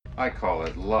I call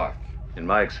it luck. In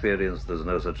my experience, there's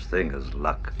no such thing as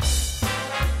luck.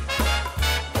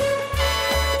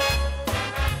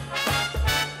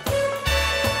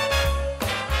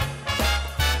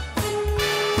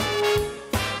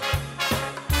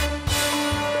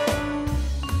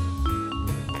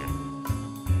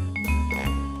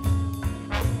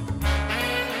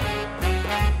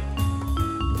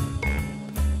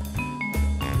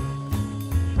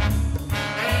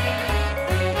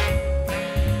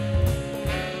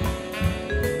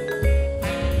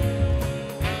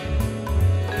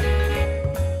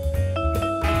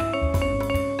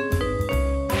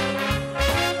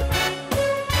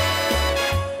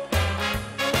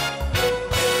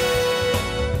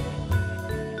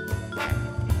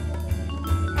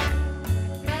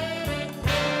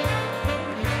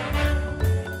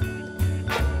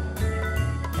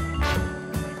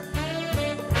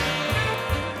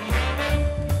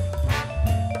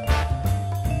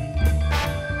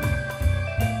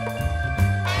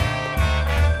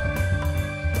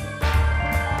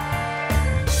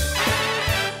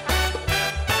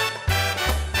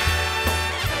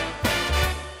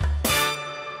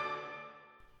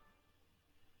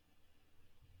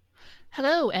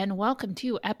 Hello and welcome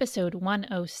to episode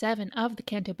 107 of the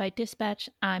Canto Bite Dispatch.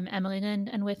 I'm Emily Lind,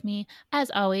 and with me, as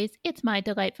always, it's my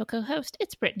delightful co-host,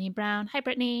 it's Brittany Brown. Hi,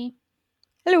 Brittany.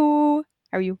 Hello.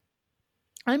 How are you?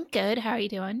 I'm good. How are you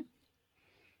doing?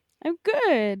 I'm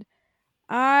good.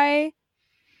 I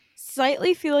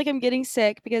slightly feel like I'm getting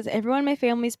sick because everyone in my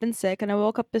family's been sick, and I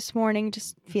woke up this morning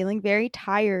just feeling very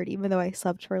tired, even though I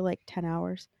slept for like 10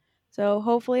 hours. So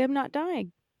hopefully I'm not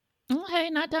dying. Okay,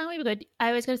 not done. We good.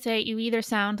 I was going to say, you either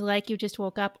sound like you just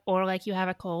woke up or like you have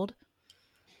a cold.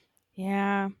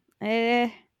 Yeah,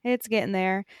 it's getting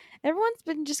there. Everyone's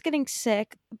been just getting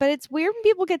sick, but it's weird when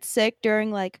people get sick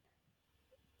during like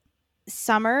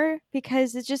summer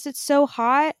because it's so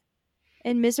hot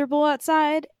and miserable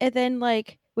outside, and then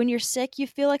like when you're sick you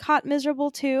feel like hot and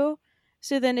miserable too,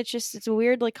 so then it's a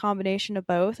weird like combination of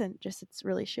both, and just it's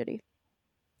really shitty.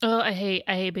 Oh, I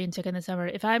hate being sick in the summer.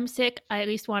 If I'm sick, I at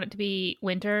least want it to be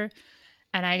winter,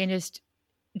 and I can just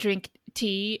drink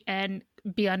tea and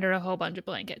be under a whole bunch of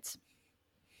blankets.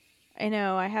 I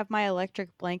know, I have my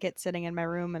electric blanket sitting in my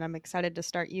room, and I'm excited to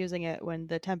start using it when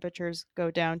the temperatures go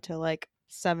down to like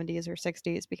 70s or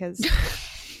 60s, because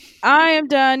I am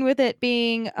done with it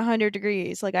being 100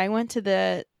 degrees. Like, I went to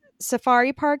the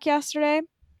safari park yesterday.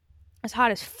 It's hot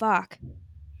as fuck,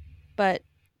 but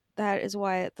that is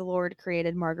why the Lord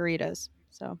created margaritas.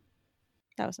 So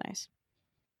that was nice.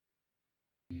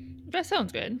 That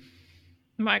sounds good.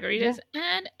 Margaritas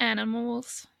and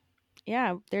animals.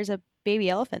 Yeah, there's a baby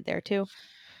elephant there too.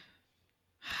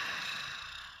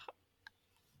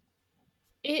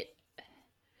 It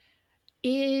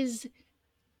is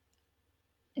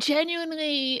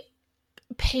genuinely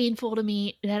painful to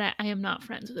me that I am not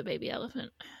friends with a baby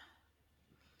elephant.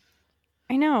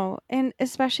 I know, and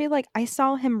especially like I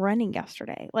saw him running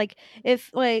yesterday. Like, if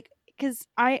like, because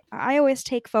I always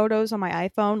take photos on my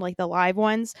iPhone, like the live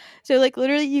ones. So like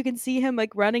literally you can see him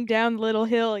like running down the little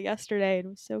hill yesterday, and it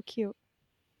was so cute.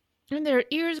 And their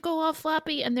ears go all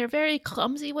floppy, and they're very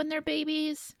clumsy when they're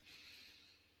babies.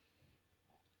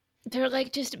 They're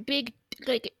like just big,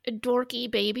 like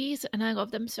dorky babies, and I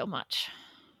love them so much.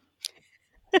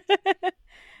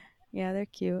 Yeah, they're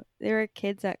cute. There were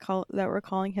kids that were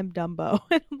calling him Dumbo,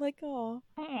 and I'm like, oh,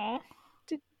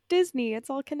 Disney, it's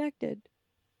all connected.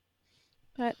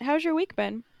 But how's your week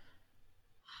been?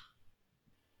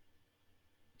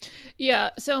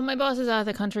 Yeah, so my boss is out of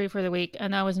the country for the week,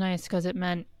 and that was nice because it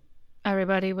meant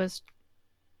everybody was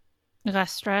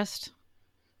less stressed,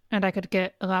 and I could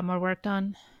get a lot more work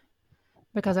done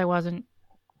because I wasn't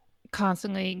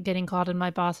constantly getting called in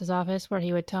my boss's office where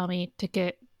he would tell me to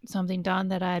get something done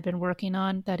that I had been working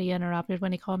on that he interrupted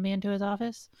when he called me into his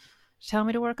office to tell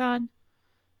me to work on.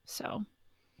 So,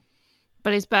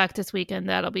 but he's back this weekend.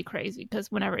 That'll be crazy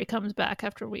because whenever he comes back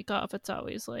after a week off, it's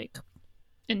always like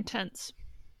intense.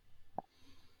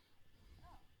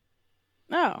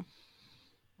 Oh,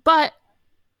 but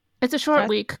it's a short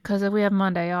week because we have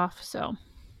Monday off. So,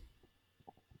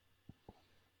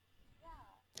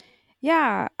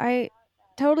 yeah, I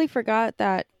totally forgot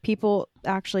that people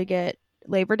actually get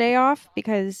Labor Day off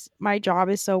because my job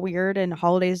is so weird and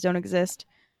holidays don't exist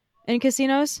in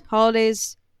casinos.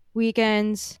 Holidays,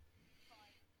 weekends,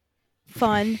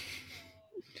 fun.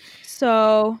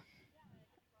 So,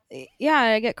 yeah,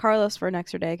 I get Carlos for an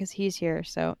extra day because he's here.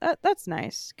 So that's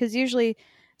nice, because usually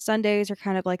Sundays are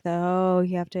kind of like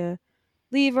you have to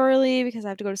leave early because I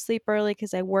have to go to sleep early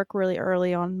because I work really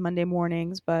early on Monday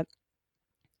mornings. And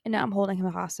now I'm holding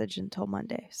him hostage until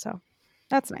Monday. So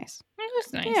That's nice.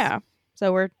 That's nice. Yeah.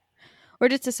 So we're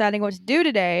just deciding what to do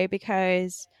today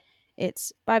because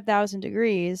it's 5,000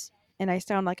 degrees and I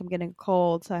sound like I'm getting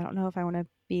cold. So I don't know if I want to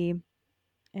be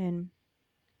in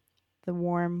the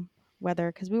warm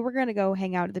weather because we were going to go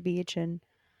hang out at the beach and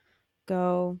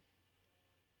go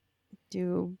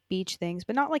do beach things,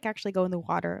 but not like actually go in the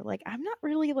water. Like I'm not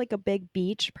really like a big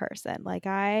beach person. Like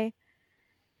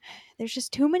there's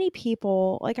just too many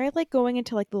people. Like I like going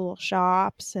into like the little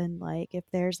shops and like if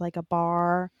there's like a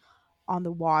bar on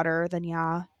the water, then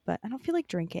yeah. But I don't feel like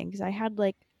drinking because I had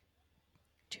like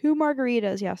 2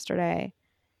 margaritas yesterday.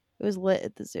 It was lit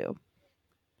at the zoo.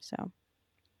 So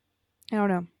I don't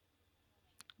know.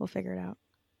 We'll figure it out.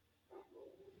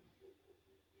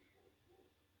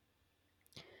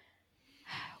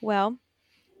 Well,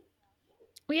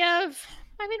 We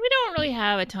don't really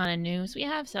have a ton of news. We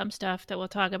have some stuff that we'll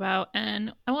talk about,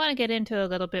 and I want to get into a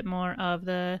little bit more of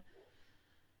the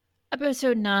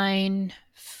episode 9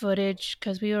 footage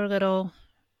because we were a little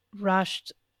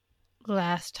rushed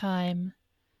last time.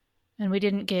 And we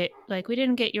didn't get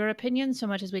your opinion so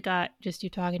much as we got just you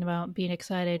talking about being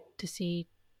excited to see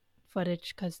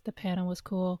footage because the panel was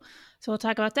cool. So we'll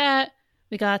talk about that.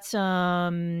 We got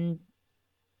some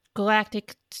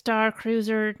Galactic Star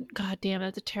Cruiser. God damn,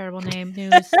 that's a terrible name.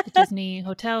 News, the Disney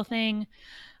hotel thing.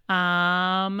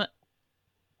 Giancarlo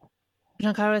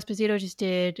Esposito just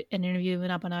did an interview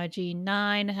went up on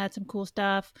IG9. It had some cool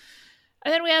stuff.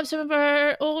 And then we have some of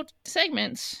our old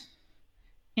segments.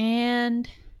 And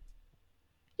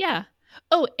yeah.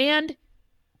 Oh, and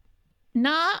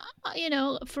not,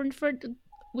 for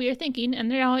we are thinking, and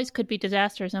there always could be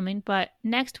disaster or something, but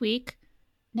next week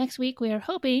we are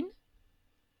hoping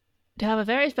to have a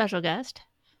very special guest,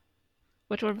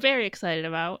 which we're very excited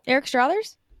about. Eric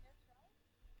Strothers?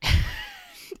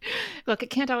 Look,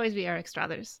 it can't always be Eric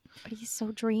Strothers. But he's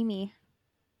so dreamy.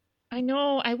 I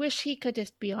know. I wish he could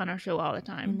just be on our show all the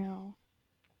time. I know.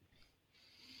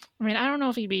 I mean, I don't know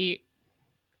if he'd be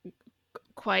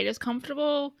quite as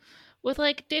comfortable with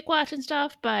like Dick Watch and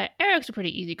stuff, but Eric's a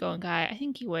pretty easygoing guy. I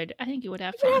think he would have fun. You would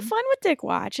have fun with Dick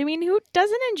Watch. I mean, who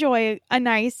doesn't enjoy a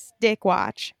nice Dick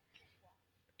Watch?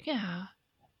 Yeah.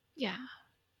 Yeah.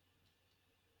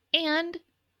 And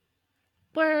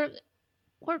we're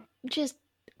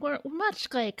much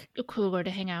like cooler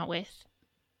to hang out with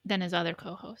than his other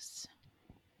co-hosts.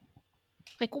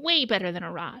 Like way better than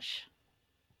Arash.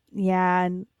 Yeah,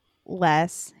 and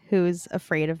Les, who's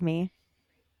afraid of me.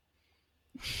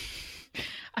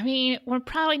 I mean, we're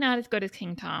probably not as good as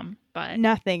King Tom, but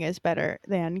nothing is better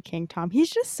than King Tom. He's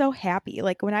just so happy.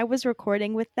 Like when I was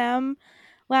recording with them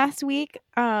last week,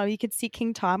 you could see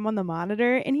King Tom on the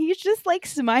monitor and he's just like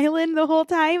smiling the whole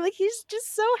time. Like he's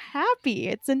just so happy.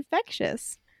 It's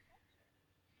infectious.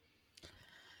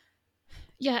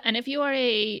 Yeah, and if you are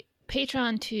a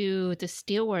patron to the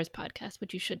Steel Wars podcast,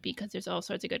 which you should be because there's all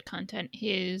sorts of good content,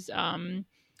 his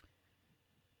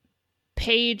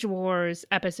Page Wars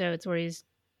episodes where he's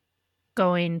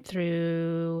going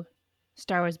through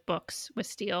Star Wars books with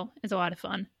Steel is a lot of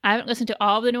fun. I haven't listened to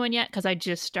all of the new one yet because I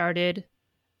just started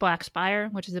Black Spire,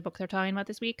 which is the book they're talking about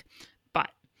this week.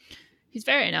 But he's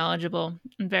very knowledgeable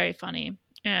and very funny,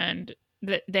 and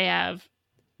they have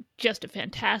just a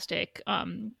fantastic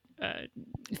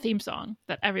theme song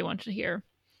that everyone should hear.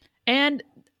 And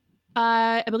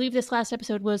I believe this last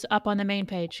episode was up on the main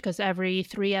page because every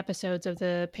 3 episodes of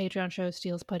the Patreon show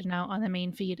Steele's putting out on the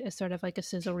main feed is sort of like a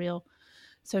sizzle reel.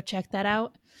 So check that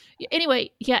out.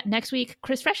 Anyway, yeah, next week,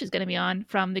 Chris Fresh is going to be on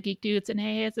from the Geek Dudes and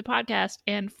Hey, it's a podcast,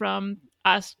 and from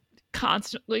us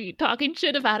constantly talking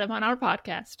shit about him on our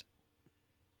podcast.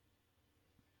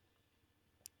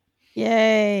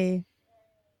 Yay.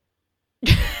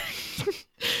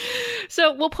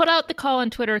 So we'll put out the call on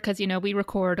Twitter because, we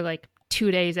record like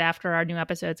 2 days after our new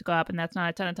episodes go up, and that's not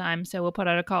a ton of time. So we'll put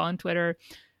out a call on Twitter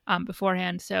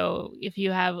beforehand. So if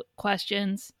you have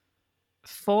questions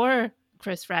for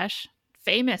Chris Fresh,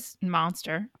 famous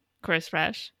monster Chris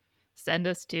Fresh, send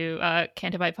us to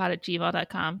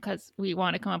cantabitepod@gmail.com because we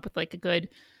want to come up with like a good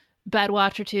bad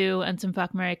watch or two and some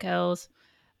fuck, marry, kills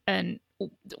and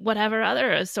whatever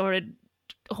other assorted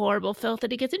horrible filth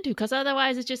that he gets into, because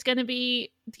otherwise it's just going to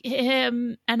be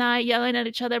him and I yelling at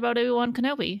each other about Obi-Wan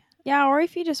Kenobi. Yeah, or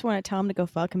if you just want to tell him to go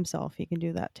fuck himself, you can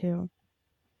do that too.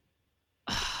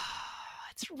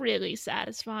 It's really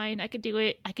satisfying. I could do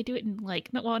it in like,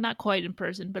 well, not quite in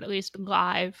person, but at least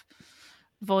live,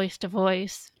 voice to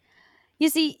voice. You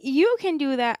see, you can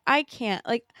do that. I can't.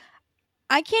 Like,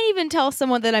 I can't even tell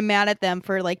someone that I'm mad at them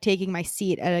for like taking my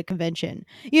seat at a convention.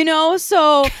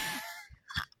 So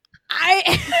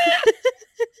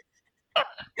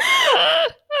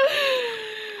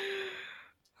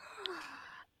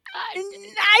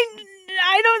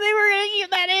I don't think we're gonna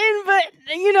keep that in, but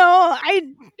you know,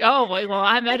 Oh, well,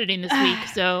 I'm editing this week,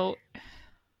 so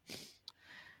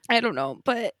I don't know,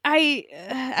 but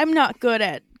I'm not good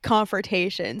at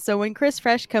confrontation. So when Chris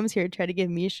Fresh comes here to try to give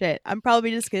me shit, I'm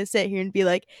probably just gonna sit here and be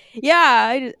like,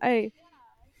 yeah,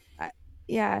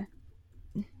 yeah,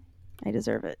 I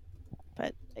deserve it,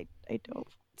 but I don't.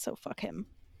 So fuck him,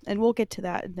 and we'll get to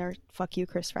that in our fuck you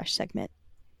Chris Fresh segment.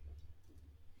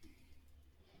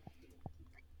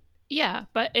 yeah,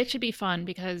 but it should be fun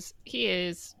because he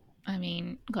is, I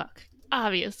mean, look,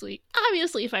 obviously,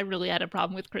 if I really had a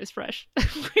problem with Chris Fresh,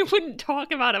 we wouldn't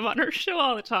talk about him on our show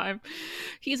all the time.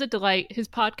 He's a delight. His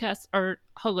podcasts are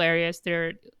hilarious.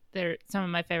 They're some of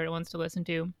my favorite ones to listen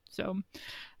to. So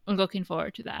I'm looking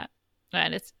forward to that.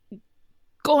 And it's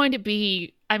going to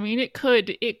be, I mean, it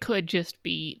could just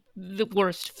be the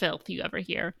worst filth you ever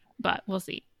hear, but we'll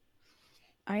see.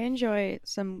 I enjoy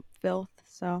some filth,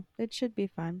 so it should be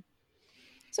fun.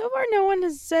 So far, no one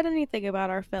has said anything about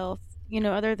our filth, you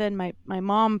know, other than my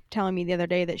mom telling me the other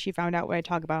day that she found out what I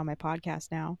talk about on my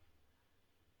podcast now.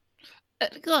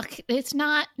 Look, it's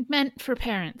not meant for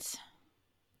parents.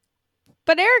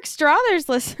 But Eric Struthers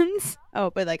listens. Oh,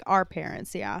 but like our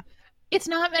parents, yeah. It's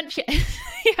not meant for,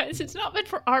 yes, it's not meant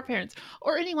for our parents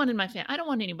or anyone in my family. I don't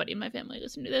want anybody in my family to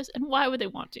listen to this, and why would they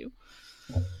want to?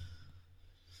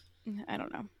 I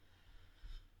don't know.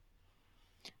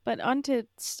 But on to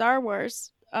Star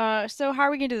Wars. So how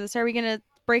are we gonna do this? Are we gonna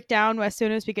break down as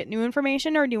soon as we get new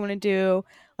information, or do you want to do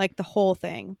like the whole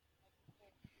thing?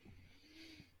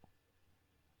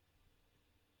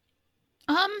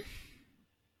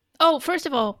 Oh, first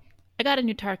of all, I got a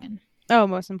new Tarkin. Oh,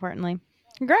 most importantly,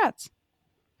 congrats.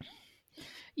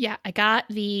 Yeah, I got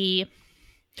the.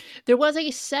 There was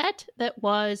a set that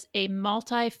was a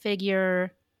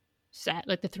multi-figure set,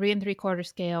 like the 3 3/4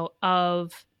 scale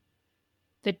of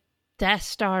the Death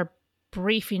Star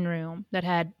briefing room that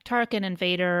had Tarkin and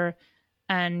Vader,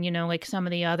 and you know, like some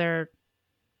of the other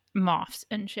Moffs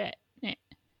and shit.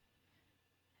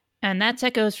 And that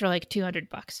set goes for like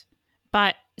 $200.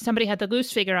 But somebody had the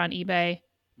loose figure on eBay,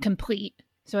 complete.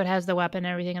 So it has the weapon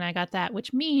and everything, and I got that,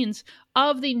 which means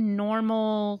of the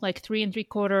normal like 3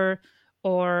 3/4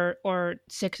 or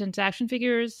 6-inch action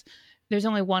figures, there's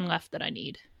only one left that I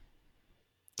need.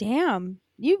 Damn,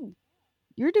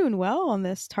 you're doing well on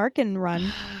this Tarkin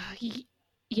run.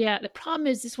 Yeah, the problem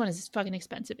is this one is fucking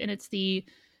expensive, and it's the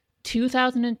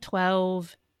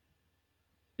 2012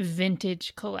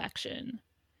 vintage collection.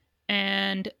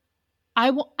 And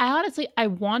I honestly, I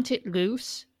want it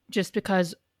loose just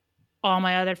because all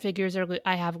my other figures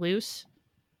I have loose.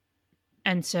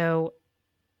 And so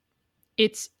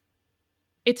it's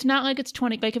not like it's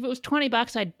 20, like if it was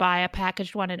 $20, I'd buy a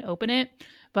packaged one and open it.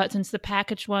 But since the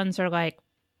packaged ones are like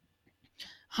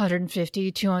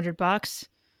 $150, $200,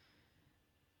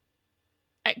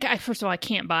 first of all, I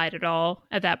can't buy it at all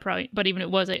at that point. But even if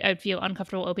it was, I'd feel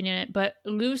uncomfortable opening it. But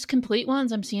loose complete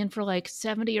ones I'm seeing for like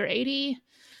 70 or 80,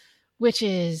 which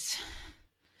is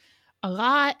a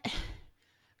lot.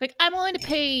 Like, I'm willing to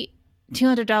pay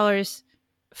 $200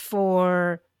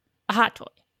 for a hot toy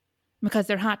because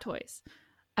they're hot toys.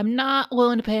 I'm not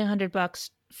willing to pay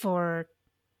 $100 for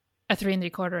a 3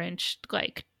 3/4 inch,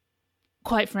 like,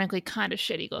 quite frankly, kind of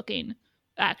shitty looking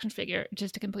action figure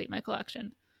just to complete my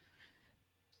collection.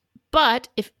 But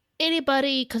if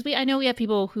anybody, because I know we have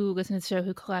people who listen to the show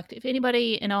who collect, if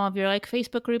anybody in all of your like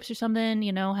Facebook groups or something,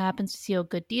 you know, happens to see a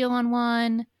good deal on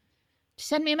one, just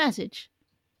send me a message.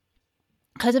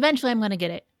 Because eventually I'm going to get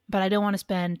it, but I don't want to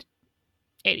spend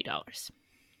 $80.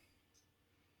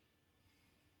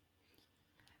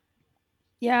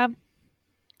 Yeah.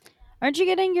 Aren't you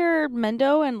getting your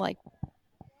Mendo in like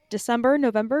December,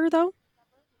 November though?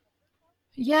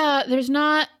 Yeah, there's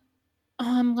not.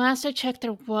 Last I checked,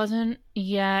 there wasn't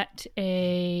yet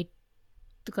a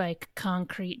like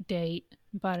concrete date,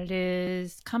 but it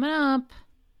is coming up.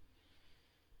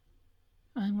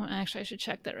 Actually, I should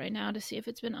check that right now to see if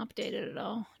it's been updated at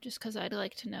all, just because I'd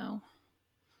like to know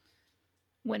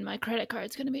when my credit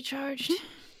card's going to be charged.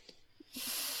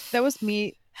 That was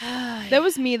me. That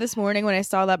was me this morning when I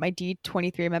saw that my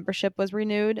D23 membership was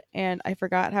renewed, and I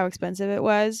forgot how expensive it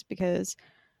was because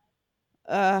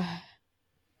it's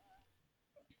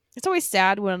always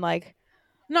sad when like,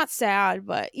 not sad,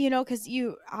 but you know, because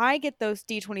I get those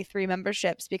D23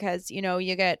 memberships because you know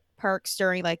you get perks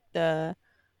during like the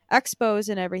expos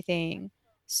and everything.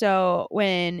 So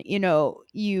when you know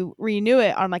you renew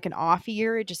it on like an off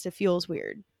year, it feels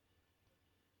weird.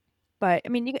 But I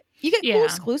mean, you get cool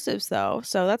exclusives though,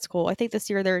 so that's cool. I think this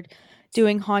year they're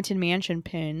doing Haunted Mansion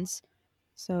pins,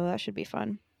 so that should be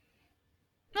fun.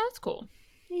 Oh, that's cool.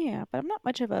 Yeah, but I'm not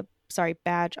much of a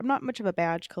badge. I'm not much of a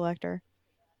badge collector.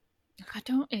 I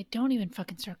don't even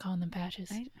fucking start calling them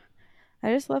badges.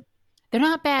 I just love They're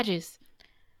not badges.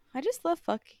 I just love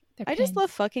They're I just pins.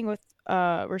 love fucking with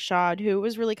Rashad, who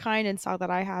was really kind and saw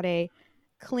that I had a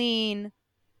clean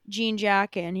jean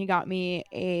jacket, and he got me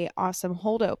a awesome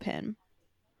Holdo pin,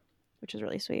 which was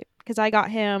really sweet because I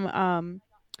got him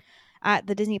at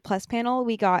the Disney Plus panel.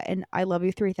 We got an I Love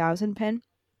You 3000 pin,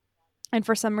 and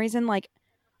for some reason, like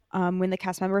when the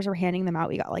cast members were handing them out,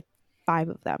 we got like 5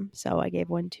 of them. So I gave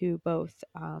one to both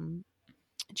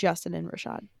Justin and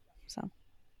Rashad. So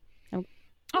That's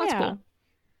yeah, cool. I'm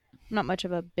not much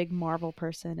of a big Marvel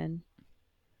person, and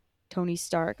Tony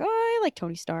Stark. Oh, I like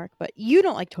Tony Stark, but you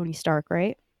don't like Tony Stark,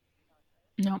 right?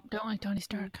 Nope, don't like Tony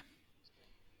Stark.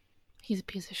 He's a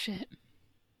piece of shit.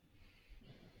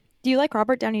 Do you like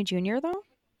Robert Downey Jr. though?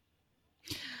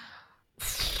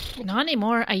 Not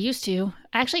anymore. I used to.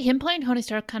 Actually, him playing Tony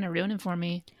Stark kind of ruined him for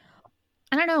me.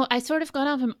 I don't know. I sort of got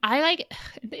off him. I like.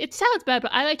 It sounds bad,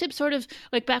 but I liked him sort of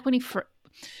like back when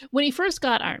he first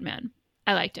got Iron Man.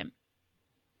 I liked him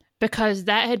because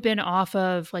that had been off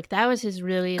of like that was his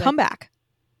really like, Comeback.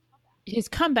 his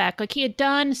comeback. Like he had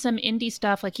done some indie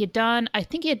stuff. Like he had done. I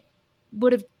think he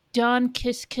would have done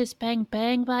Kiss Kiss Bang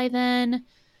Bang by then,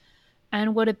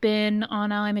 and would have been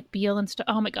on Ally McBeal and stuff.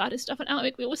 Oh my god, his stuff on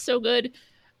Ally McBeal was so good.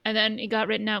 And then he got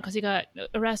written out because he got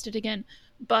arrested again.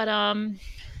 But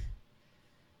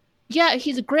yeah,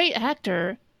 he's a great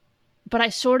actor, but I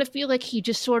sort of feel like he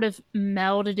just sort of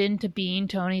melded into being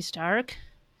Tony Stark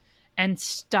and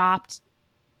stopped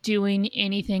doing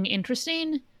anything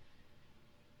interesting.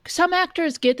 Some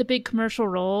actors get the big commercial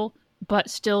role, but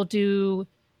still do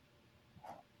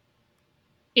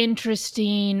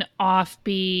interesting,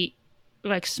 offbeat,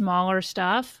 like smaller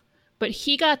stuff. But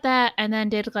he got that and then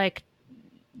did like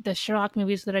the Sherlock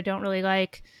movies that I don't really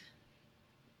like.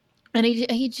 And he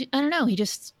I don't know, he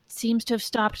just seems to have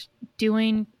stopped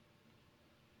doing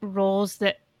roles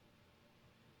that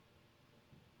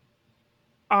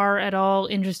are at all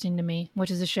interesting to me, which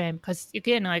is a shame because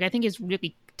again, like I think he's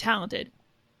really talented,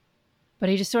 but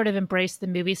he just sort of embraced the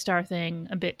movie star thing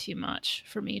a bit too much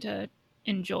for me to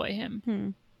enjoy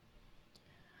him.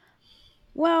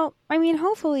 Well, I mean,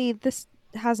 hopefully this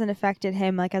hasn't affected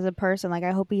him like as a person. Like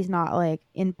I hope he's not like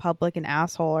in public an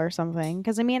asshole or something.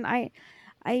 Because I mean,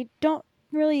 I don't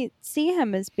really see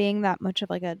him as being that much of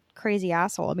like a crazy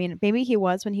asshole. I mean, maybe he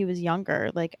was when he was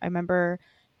younger. Like I remember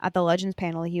at the Legends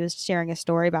panel, he was sharing a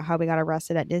story about how we got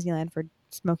arrested at Disneyland for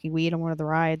smoking weed on one of the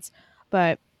rides.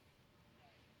 But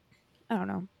I don't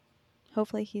know.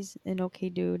 Hopefully he's an okay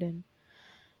dude, and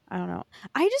I don't know.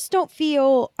 I just don't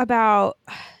feel about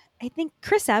I think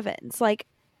Chris Evans, like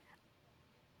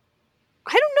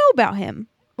I don't know about him.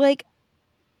 Like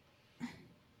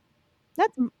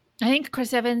that's I think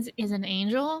Chris Evans is an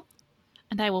angel,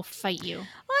 and I will fight you.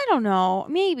 I don't know,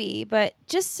 maybe, but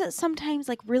just sometimes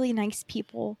like really nice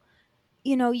people,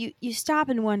 you stop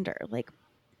and wonder like,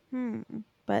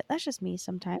 but that's just me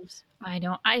sometimes. I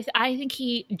don't. I think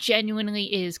he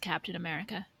genuinely is Captain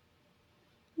America.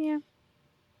 Yeah.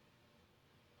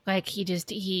 Like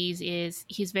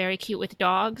he's very cute with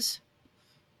dogs,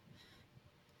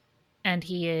 and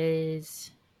he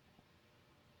is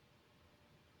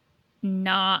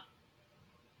not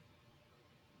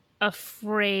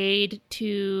afraid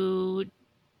to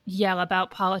yell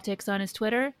about politics on his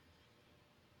Twitter,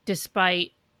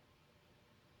 despite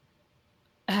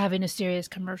having a serious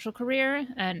commercial career,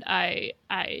 and I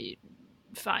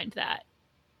find that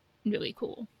really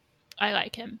cool. I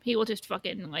like him. He will just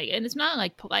fucking like, and it's not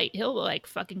like polite. He'll like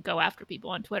fucking go after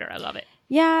people on Twitter. I love it.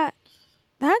 Yeah,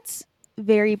 that's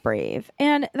very brave.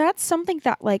 And that's something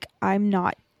that like I'm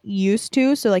not used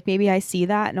to. So like maybe I see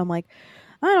that and I'm like,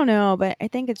 I don't know, but I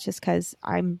think it's just cuz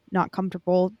I'm not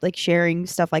comfortable like sharing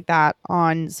stuff like that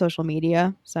on social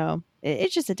media. So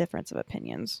it's just a difference of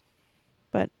opinions.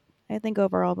 But I think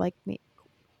overall like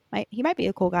he might be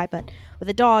a cool guy, but with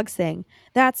the dogs thing,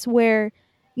 that's where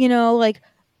like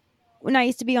when I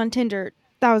used to be on Tinder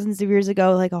thousands of years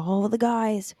ago, like all the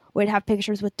guys would have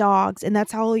pictures with dogs, and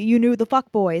that's how you knew the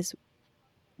fuck boys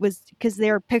was because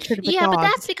they were pictured with Yeah, but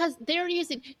that's dogs. because they're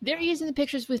using the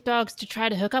pictures with dogs to try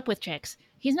to hook up with chicks.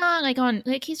 He's not like on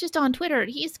like he's just on Twitter.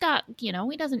 He's got he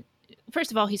doesn't. First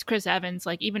of all, he's Chris Evans.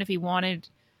 Like even if he wanted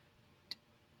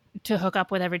to hook up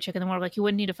with every chick in the world, like he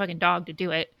wouldn't need a fucking dog to do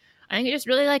it. I think he just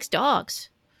really likes dogs.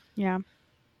 Yeah,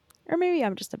 or maybe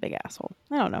I'm just a big asshole.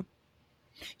 I don't know.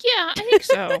 Yeah, I think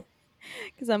so.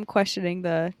 Because I'm questioning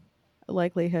the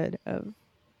likelihood of.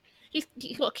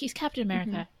 He's Captain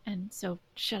America, and so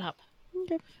shut up.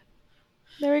 Okay,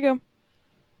 there we go.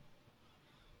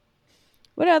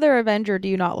 What other Avenger do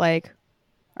you not like?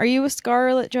 Are you a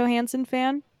Scarlett Johansson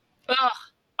fan? Ugh.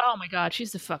 Oh my god,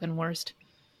 she's the fucking worst.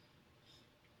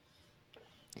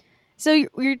 So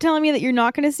you're telling me that you're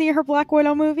not going to see her Black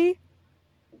Widow movie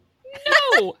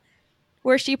No.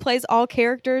 where she plays all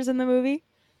characters in the movie?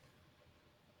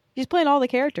 She's playing all the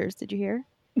characters. Did you hear?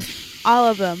 All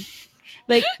of them.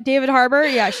 Like David Harbour,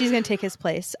 yeah, she's gonna take his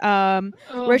place. Oh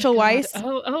Rachel my god. Weisz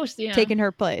Oh, yeah. taking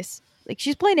her place. Like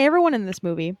she's playing everyone in this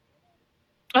movie.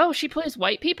 Oh, she plays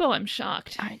white people? I'm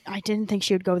shocked. I didn't think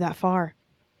she would go that far.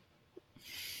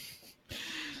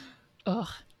 Ugh.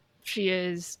 She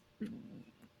is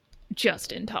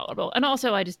just intolerable. And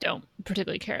also, I just don't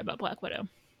particularly care about Black Widow.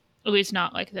 At least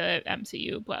not like the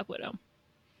MCU Black Widow.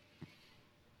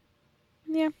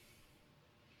 Yeah.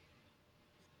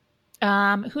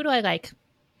 Who do I like?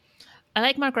 I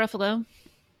like Mark Ruffalo.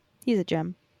 He's a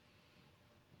gem.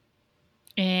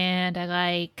 And I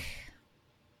like...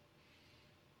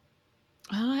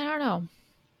 Oh, I don't know.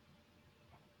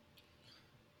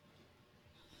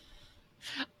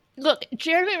 Look,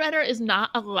 Jeremy Renner is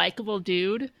not a likable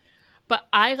dude, but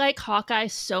I like Hawkeye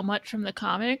so much from the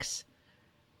comics.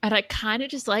 And I kind of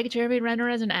just like Jeremy Renner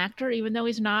as an actor, even though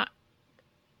he's not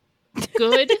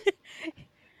good.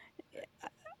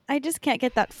 I just can't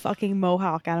get that fucking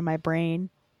mohawk out of my brain.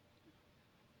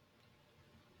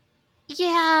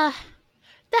 Yeah,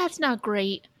 that's not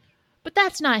great, but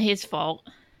that's not his fault.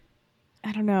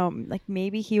 I don't know. Like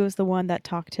maybe he was the one that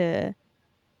talked to.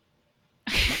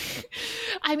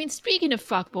 I mean, speaking of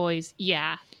fuckboys,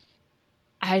 yeah,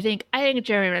 I think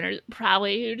Jeremy Renner is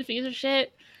probably a huge piece of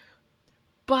shit.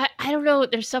 But I don't know.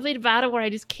 There's something about it where I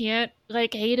just can't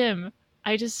like hate him.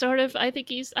 I think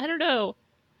he's, I don't know.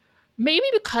 Maybe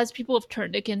because people have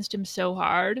turned against him so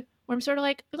hard, where I'm sort of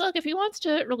like, look, if he wants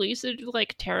to release a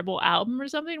like terrible album or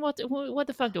something, what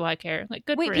the fuck do I care? Like,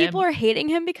 good Wait, for people him. are hating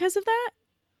him because of that?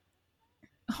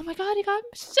 Oh my god, he got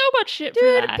so much shit Dude,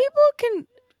 for that. people can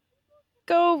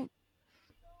go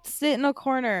sit in a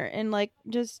corner and like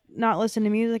just not listen to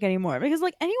music anymore because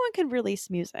like anyone can release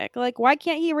music. Like why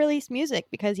can't he release music?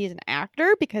 Because he's an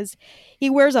actor? Because he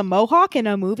wears a mohawk in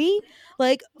a movie?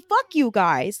 Like fuck you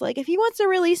guys. Like if he wants to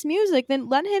release music, then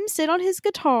let him sit on his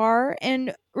guitar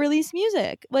and release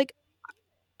music. Like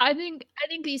I think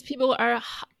these people are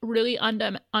really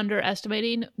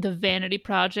underestimating the vanity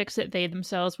projects that they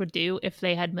themselves would do if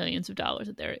they had millions of dollars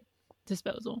at their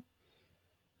disposal.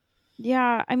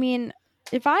 yeah, I mean,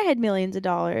 if I had millions of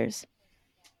dollars,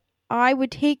 I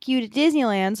would take you to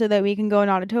Disneyland so that we can go in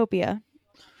Autotopia.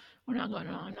 I'm not going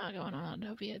on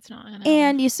Autotopia. It's not gonna And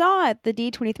happen. you saw at the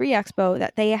D23 Expo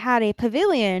that they had a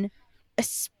pavilion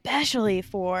especially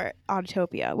for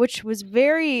Autotopia, which was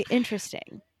very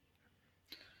interesting.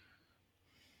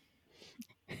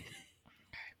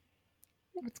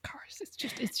 It's cars.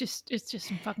 It's just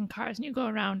some fucking cars, and you go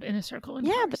around in a circle in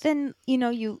Yeah, cars. but then,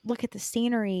 you look at the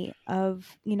scenery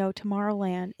of,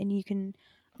 Tomorrowland and you can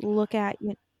look at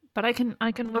But I can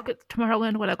look at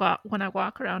Tomorrowland when I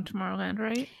walk around Tomorrowland,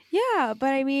 right? yeah, but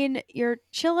I mean, you're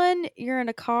chilling, you're in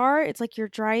a car, it's like you're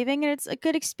driving and it's a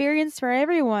good experience for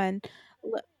everyone.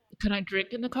 Can I drink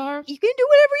in the car? You can do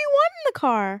whatever you want in the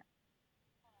car.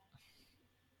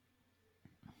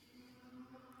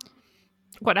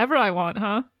 Whatever I want,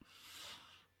 huh?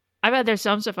 I bet there's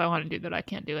some stuff I want to do that I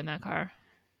can't do in that car.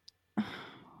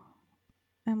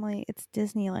 Emily, it's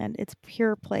Disneyland. It's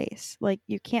pure place. Like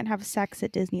you can't have sex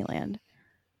at Disneyland.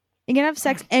 You can have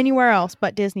sex anywhere else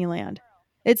but Disneyland.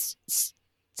 It's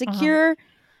secure.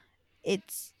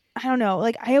 It's I don't know.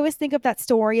 Like I always think of that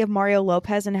story of Mario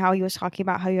Lopez and how he was talking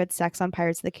about how he had sex on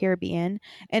Pirates of the Caribbean,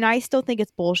 and I still think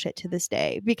it's bullshit to this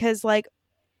day because like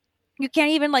you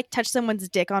can't even like touch someone's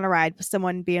dick on a ride with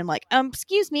someone being like,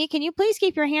 excuse me, can you please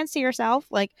keep your hands to yourself?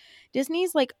 Like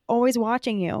Disney's like always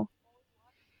watching you.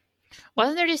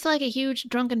 Wasn't there just like a huge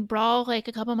drunken brawl like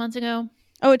a couple months ago?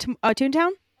 Oh,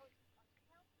 Toontown?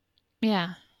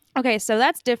 Yeah. Okay, so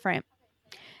that's different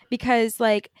because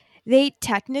like they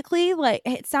technically like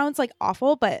it sounds like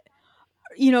awful, but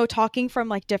talking from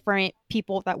like different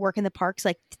people that work in the parks,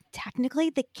 like technically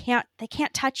they can't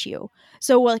touch you.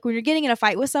 So like when you're getting in a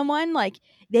fight with someone, like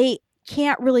they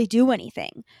can't really do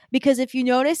anything because if you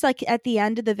notice like at the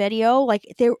end of the video, like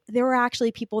there were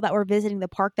actually people that were visiting the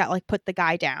park that like put the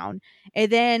guy down,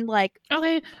 and then like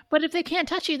okay, but if they can't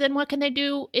touch you, then what can they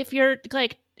do if you're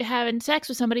like having sex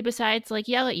with somebody besides like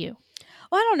yell at you?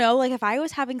 Well, I don't know, like if I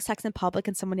was having sex in public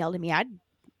and someone yelled at me,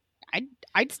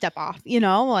 I'd step off,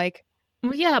 like.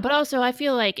 Yeah, but also I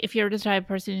feel like if you're the type of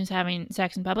person who's having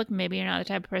sex in public, maybe you're not the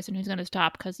type of person who's going to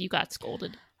stop because you got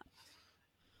scolded.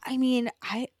 I mean,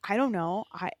 I don't know.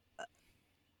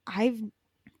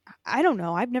 I don't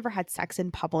know. I've never had sex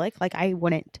in public. Like I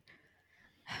wouldn't.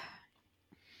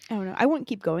 I don't know. I wouldn't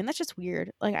keep going. That's just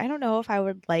weird. Like I don't know if I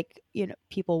would like,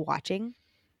 people watching.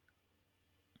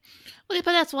 Well,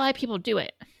 but that's why people do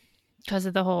it, because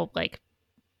of the whole like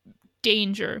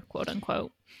danger, quote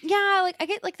unquote. Yeah, like I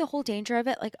get like the whole danger of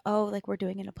it, like, oh, like we're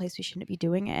doing it in a place we shouldn't be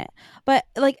doing it. But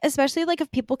like especially like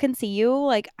if people can see you,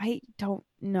 like I don't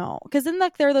know. Cause then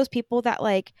like there are those people that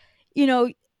like, you know,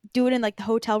 do it in like the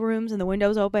hotel rooms and the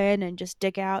windows open and just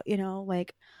dick out,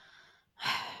 like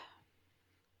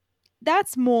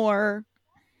that's more,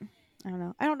 I don't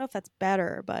know. I don't know if that's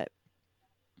better, but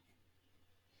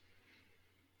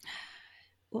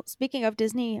well, speaking of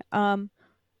Disney,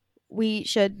 we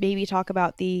should maybe talk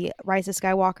about the Rise of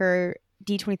Skywalker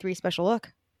D23 special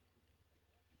look.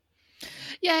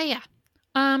 Yeah.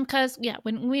 Because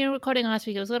when we were recording last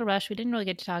week, it was a little rushed. We didn't really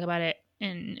get to talk about it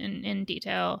in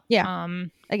detail. Yeah.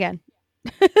 Again.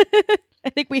 I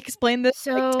think we explained this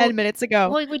like 10 minutes ago.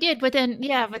 Well, we did, but then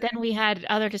we had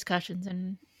other discussions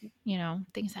and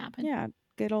things happen. Yeah,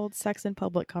 good old sex in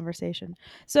public conversation.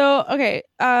 So, okay,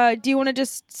 do you want to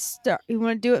just start? You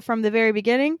want to do it from the very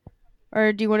beginning,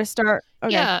 or do you want to start?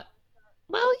 Okay. Yeah.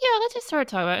 Well, yeah. Let's just start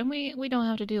talking about it. And we don't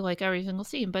have to do like every single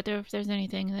scene, but if there's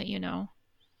anything that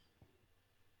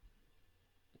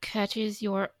catches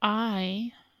your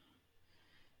eye,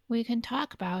 we can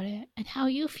talk about it and how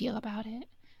you feel about it,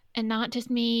 and not just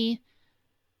me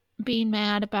being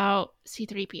mad about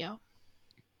C-3PO.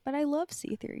 But I love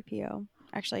C-3PO.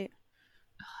 Actually,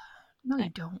 no, you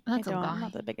don't. That's a lie. I'm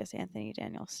not the biggest Anthony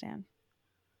Daniels stan.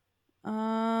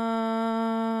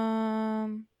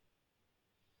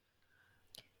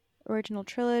 Original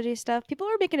trilogy stuff. People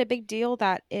were making a big deal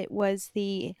that it was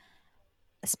the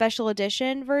special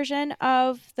edition version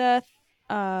of the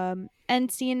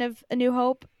end scene of A New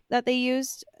Hope that they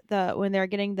used when they're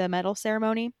getting the medal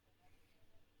ceremony.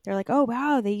 They're like, oh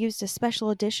wow, they used a special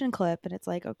edition clip, and it's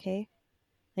like, okay,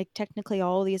 like technically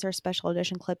all of these are special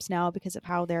edition clips now because of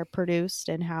how they're produced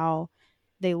and how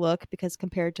they look, because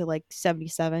compared to like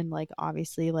 77, like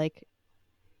obviously like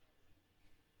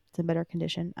it's in better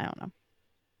condition. I don't know.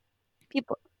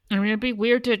 People, I mean, it'd be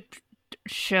weird to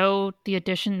show the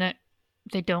edition that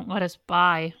they don't let us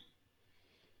buy.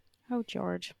 Oh,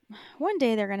 George. One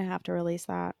day they're going to have to release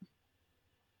that.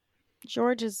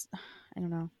 George is, I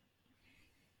don't know.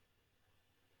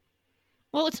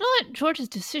 Well, it's not George's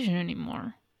decision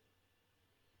anymore.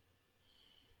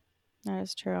 That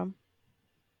is true.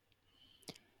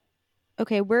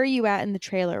 Okay, where are you at in the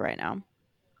trailer right now?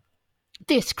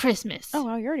 This Christmas. Oh,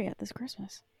 wow, you're already at this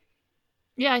Christmas.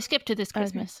 Yeah, I skipped to this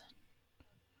Christmas.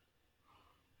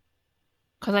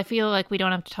 Because I feel like we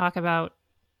don't have to talk about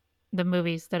the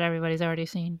movies that everybody's already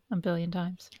seen a billion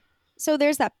times. So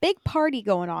there's that big party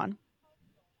going on.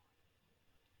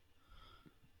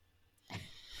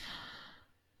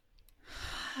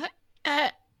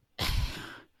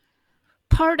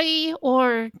 Party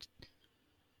or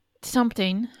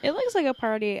something. It looks like a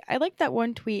party. I like that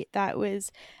one tweet that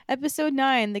was episode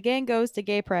 9, the gang goes to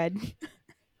gay pred.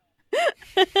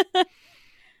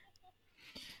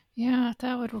 Yeah,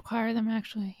 that would require them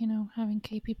actually, having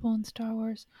gay people in Star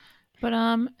Wars. But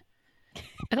I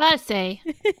gotta say,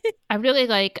 I really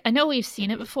like, I know we've seen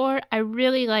it before, I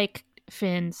really like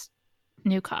Finn's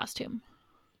new costume.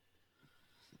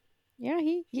 Yeah,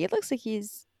 he looks like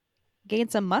he's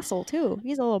gained some muscle too.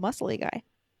 He's a little muscly guy.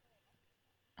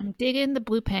 I'm digging the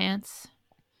blue pants.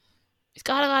 He's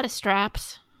got a lot of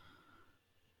straps.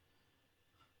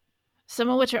 Some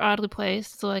of which are oddly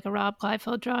placed, so like a Rob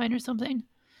Liefeld drawing or something.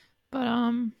 But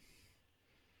and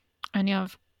you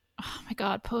have, oh my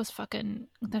god, post fucking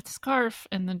that scarf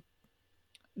and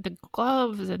the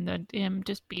gloves and him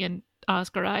just being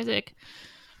Oscar Isaac.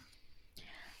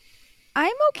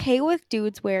 I'm okay with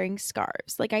dudes wearing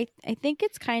scarves. Like I think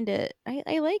it's kind of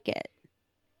I like it.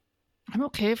 I'm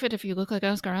okay with it if you look like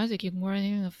Oscar Isaac. You can wear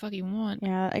anything the fuck you want.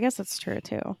 Yeah, I guess that's true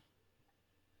too.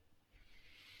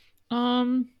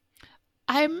 I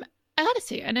gotta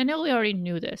say, and I know we already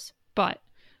knew this, but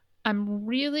I'm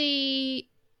really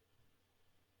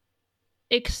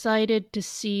excited to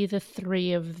see the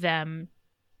three of them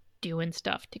doing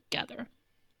stuff together.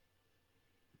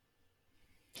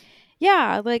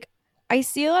 Yeah, like I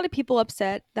see a lot of people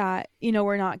upset that,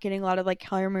 we're not getting a lot of like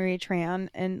Kelly Marie Tran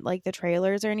and like the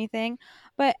trailers or anything.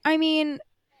 But I mean,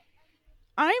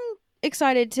 I'm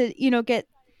excited to, get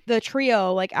the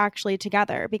trio like actually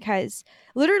together, because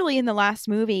literally in the last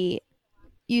movie,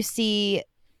 you see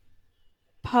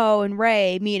Poe and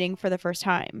Rey meeting for the first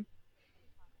time.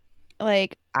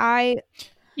 Like I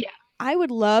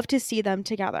would love to see them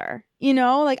together.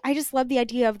 Like I just love the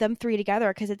idea of them three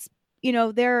together, because it's,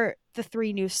 they're the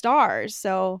three new stars.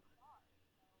 So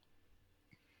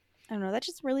I don't know. That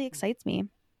just really excites me.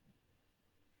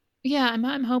 Yeah,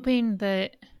 I'm hoping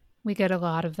that we get a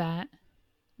lot of that.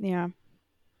 Yeah.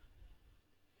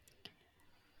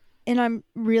 And I'm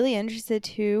really interested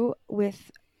too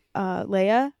with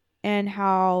Leia and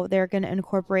how they're going to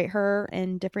incorporate her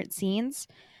in different scenes.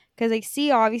 Because I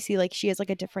see obviously like she has like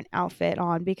a different outfit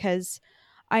on because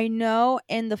I know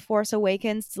in the Force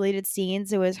Awakens deleted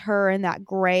scenes it was her in that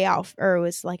gray outfit or it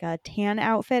was like a tan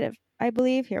outfit, I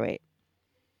believe. Here, wait.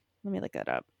 Let me look that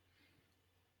up.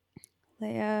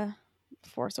 Leia,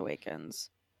 Force Awakens.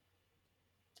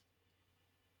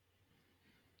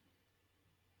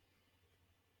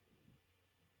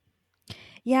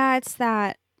 Yeah, it's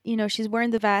that, she's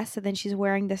wearing the vest and then she's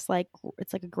wearing this like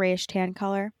it's like a grayish tan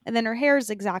color. And then her hair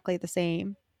is exactly the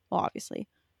same. Well, obviously.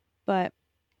 But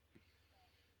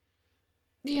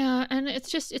Yeah, and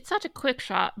it's such a quick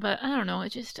shot, but I don't know,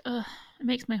 it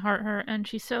makes my heart hurt, and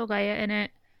she's so Leia in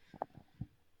it,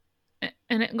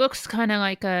 and it looks kind of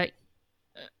like a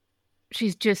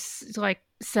she's just like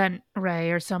sent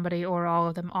Ray or somebody or all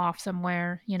of them off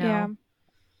somewhere, yeah,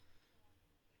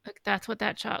 like that's what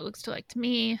that shot looks like to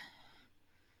me.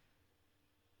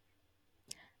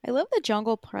 I love the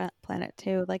jungle planet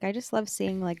too. Like I just love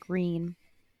seeing like green.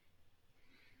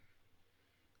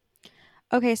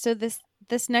 Okay, so this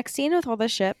next scene with all the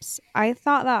ships, I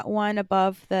thought that one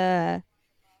above the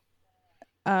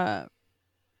uh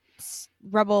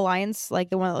Rebel Alliance, like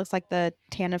the one that looks like the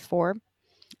Tantive 4,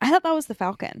 I thought that was the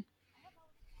Falcon.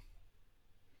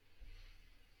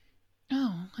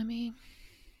 Oh, I mean,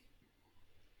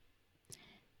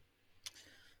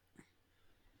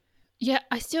 yeah,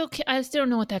 I still don't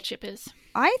know what that ship is.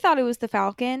 I thought it was the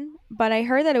Falcon, but I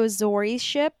heard that it was Zori's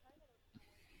ship.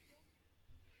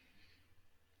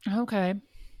 Okay.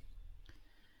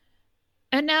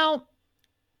 And now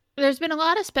there's been a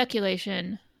lot of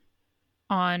speculation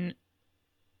on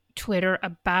Twitter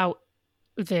about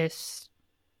this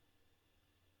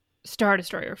Star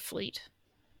Destroyer fleet.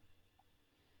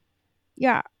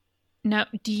 Yeah. Now,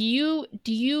 do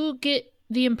you get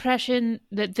the impression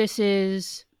that this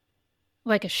is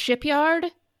like a shipyard,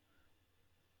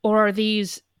 or are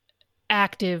these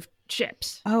active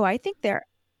ships? Oh, I think they're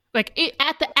Like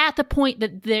at the point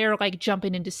that they're like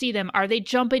jumping in to see them, are they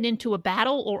jumping into a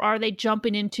battle, or are they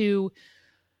jumping into,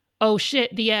 oh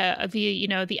shit, the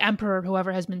emperor or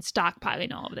whoever has been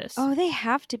stockpiling all of this? Oh, they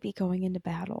have to be going into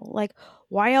battle. Like,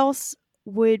 why else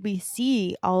would we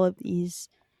see all of these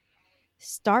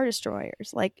Star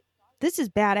Destroyers? Like, this is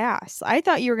badass. I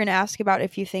thought you were going to ask about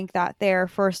if you think that they're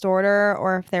First Order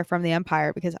or if they're from the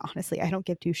Empire, because honestly, I don't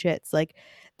give two shits. Like,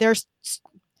 there's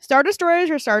Star Destroyers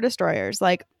or Star Destroyers.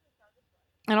 Like,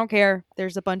 I don't care.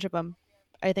 There's a bunch of them.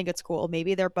 I think it's cool.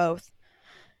 Maybe they're both.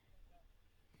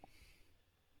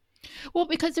 Well,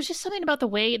 because there's just something about the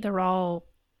way they're all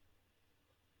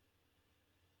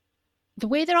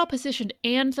positioned,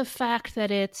 and the fact that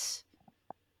it's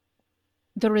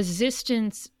the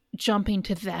resistance jumping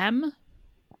to them.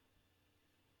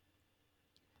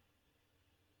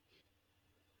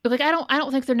 Like I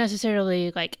don't think they're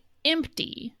necessarily like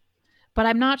empty, but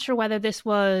I'm not sure whether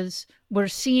we're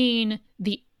seeing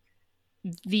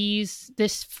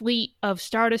this fleet of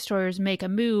Star Destroyers make a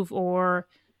move, or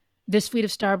this fleet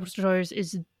of Star Destroyers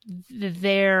is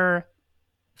there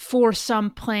for some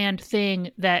planned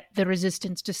thing that the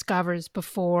resistance discovers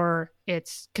before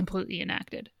it's completely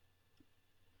enacted.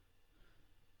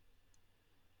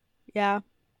 Yeah.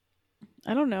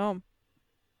 I don't know.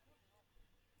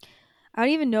 I don't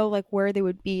even know like where they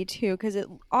would be too, because it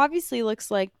obviously looks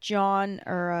like John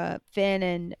or Finn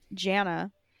and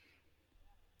Jana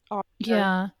are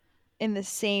Yeah. in the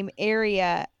same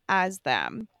area as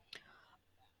them.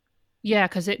 Yeah,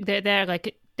 because they're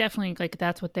like definitely like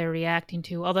that's what they're reacting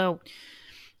to. Although,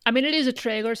 I mean, it is a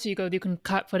trailer, so you can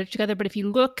cut footage together. But if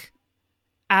you look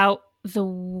out the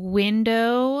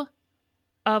window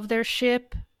of their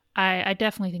ship, I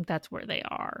definitely think that's where they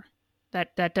are.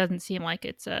 That doesn't seem like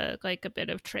it's a bit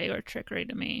of trailer trickery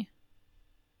to me.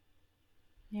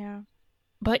 Yeah.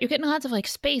 But you're getting lots of like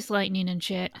space lightning and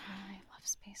shit, I love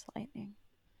space lightning.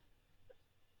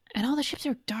 and all the ships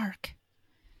are dark.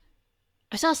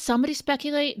 I saw somebody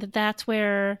speculate that that's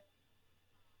where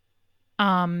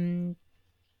um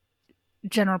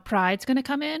General Pride's going to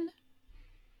come in.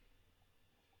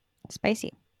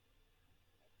 Spicy.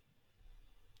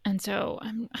 And so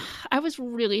I was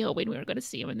really hoping we were going to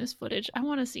see him in this footage. I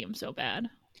want to see him so bad.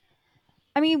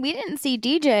 I mean, we didn't see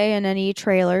DJ in any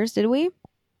trailers, did we?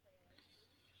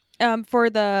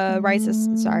 For the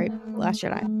Last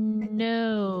Jedi.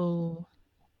 No.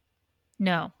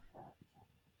 No.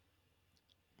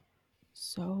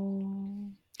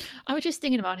 so... I was just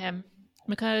thinking about him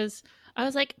because I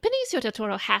was like, Benicio del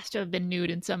Toro has to have been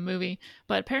nude in some movie,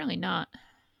 but apparently not.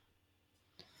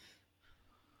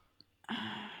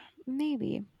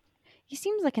 Maybe. He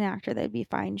seems like an actor that would be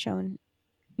fine shown.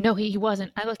 No, he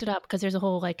wasn't. I looked it up because there's a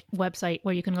whole like website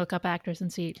where you can look up actors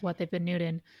and see what they've been nude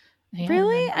in.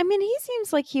 Really? I mean, he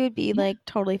seems like he would be like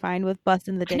totally fine with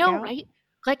busting the I dick know, out. right?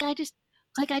 Like I just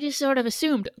sort of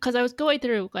assumed because I was going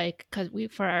through like because we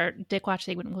for our dick watch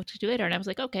segment we'll do later, and I was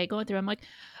like, okay, going through. I'm like,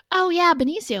 oh yeah,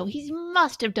 Benicio, he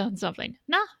must have done something.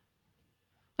 Nah,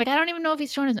 like I don't even know if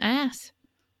he's shown his ass.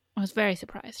 I was very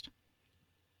surprised.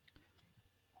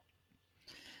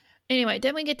 Anyway,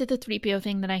 then we get to the 3PO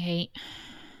thing that I hate.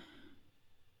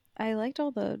 I liked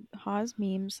all the Oz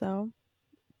memes though.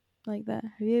 Like that.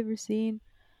 Have you ever seen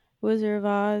Wizard of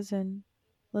Oz and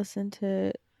listened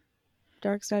to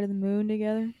Dark Side of the Moon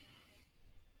together?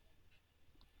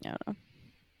 I don't know.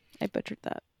 I butchered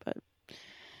that, but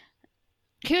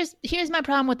Here's my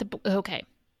problem with the okay.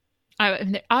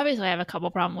 Obviously, I have a couple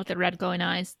problem with the red glowing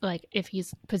eyes. Like if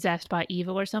he's possessed by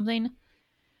evil or something.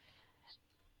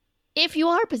 If you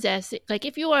are possessed, like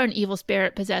if you are an evil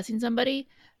spirit possessing somebody,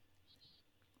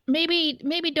 maybe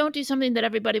don't do something that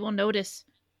everybody will notice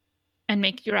and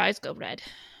make your eyes go red,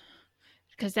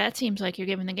 because that seems like you're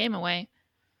giving the game away,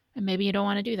 and maybe you don't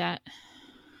want to do that.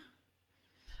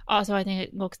 Also, I think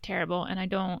it looks terrible, and I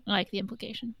don't like the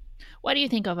implication. What do you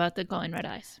think about the glowing red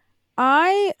eyes?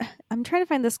 I'm trying to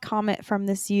find this comment from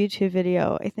this YouTube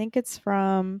video. I think it's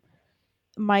from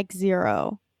Mike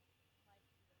Zero.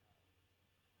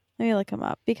 Let me look him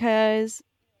up because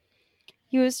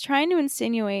he was trying to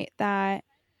insinuate that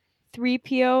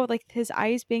 3PO, like his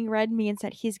eyes being red, means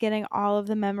that he's getting all of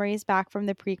the memories back from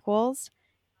the prequels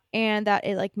and that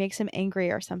it like makes him angry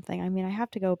or something. I mean, I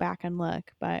have to go back and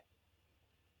look, but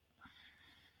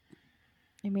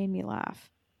it made me laugh.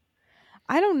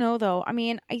 I don't know though. I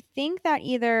mean, I think that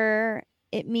either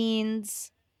it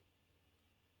means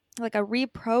like a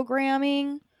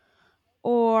reprogramming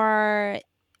or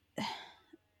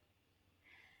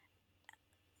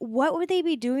what would they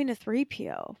be doing to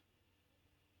 3PO?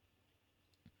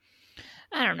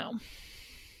 I don't know,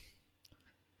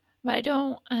 but I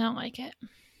don't like it.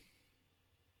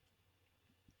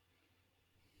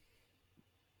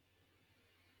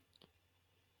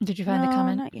 Did you find the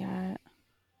comment? Not yet.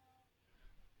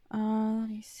 Let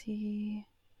me see.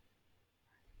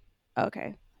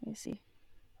 Okay, let me see.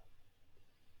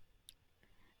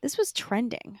 This was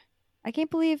trending. I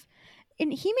can't believe,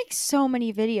 and he makes so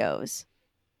many videos.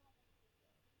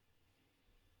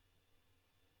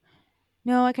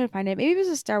 No, I couldn't find it. Maybe it was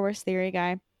a Star Wars theory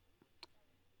guy.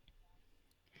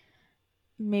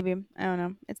 Maybe. I don't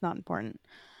know. It's not important.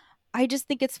 I just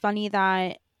think it's funny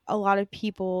that a lot of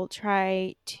people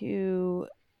try to,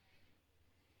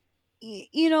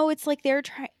 it's like they're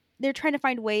trying to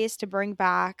find ways to bring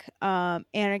back Anakin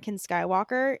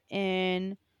Skywalker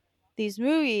in these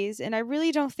movies, and I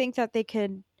really don't think that they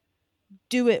could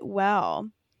do it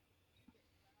well.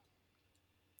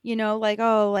 Like,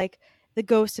 oh, like the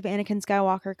ghost of Anakin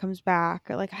Skywalker comes back,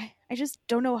 or like I just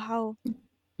don't know how.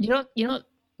 You don't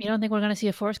think we're gonna see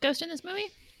a Force ghost in this movie?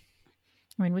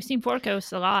 I mean, we've seen Force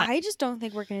ghosts a lot. I just don't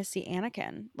think we're gonna see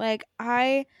Anakin. Like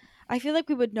I feel like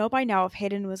we would know by now if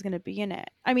Hayden was gonna be in it.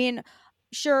 I mean,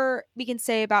 sure, we can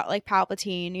say about like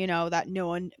Palpatine, that no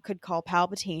one could call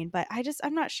Palpatine, but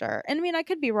I'm not sure. And I mean, I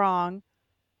could be wrong,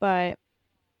 but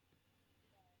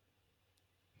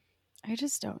I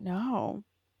just don't know.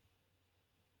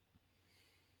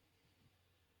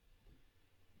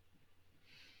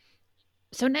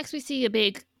 So next we see a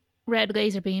big red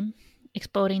laser beam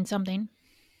exploding something.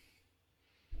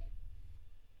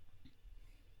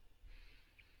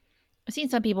 I've seen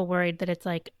some people worried that it's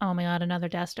like, oh my god, another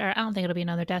Death Star. I don't think it'll be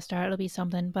another Death Star. It'll be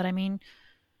something. But I mean,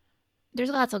 there's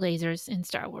lots of lasers in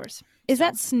Star Wars. Is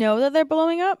that snow that they're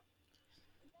blowing up?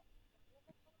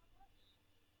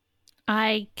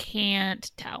 I can't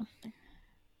tell.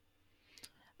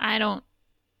 I don't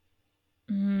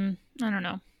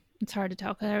know. It's hard to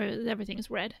tell because everything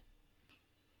is red.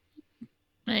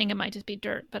 I think it might just be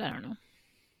dirt, but I don't know.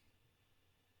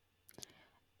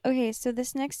 Okay, so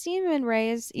this next scene in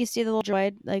Rey's, you see the little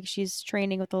droid, like she's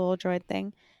training with the little droid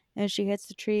thing, and she hits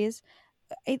the trees.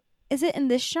 Is it in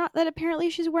this shot that apparently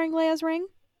she's wearing Leia's ring?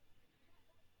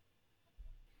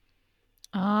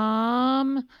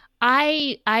 I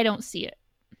don't see it.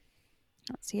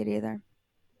 I don't see it either.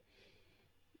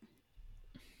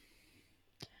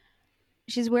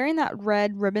 She's wearing that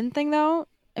red ribbon thing though.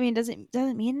 I mean, does it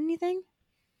mean anything?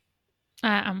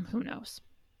 Who knows?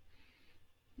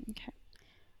 Okay.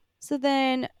 So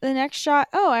then the next shot,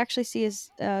 I actually see is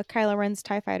Kylo Ren's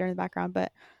TIE fighter in the background.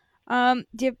 But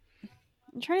do you,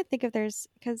 I'm trying to think if there's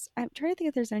because I'm trying to think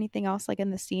if there's anything else like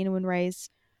in the scene when Rey's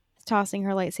tossing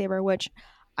her lightsaber, which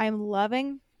I'm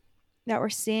loving that we're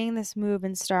seeing this move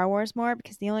in Star Wars more,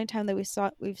 because the only time that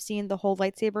we've seen the whole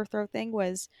lightsaber throw thing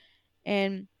was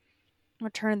in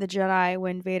Return of the Jedi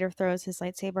when Vader throws his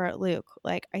lightsaber at Luke.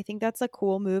 Like, I think that's a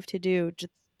cool move to do.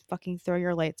 Just fucking throw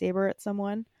your lightsaber at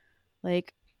someone.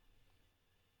 Like,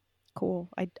 cool.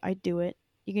 I'd do it.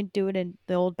 You can do it in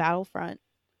the old Battlefront,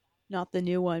 not the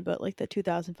new one, but like the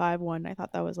 2005 one. I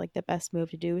thought that was like the best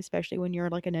move to do, especially when you're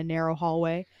like in a narrow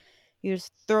hallway. You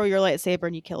just throw your lightsaber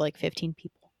and you kill like 15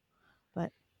 people.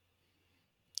 But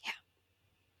yeah.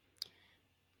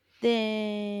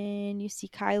 Then you see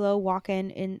Kylo walking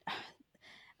in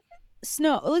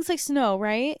snow. It looks like snow,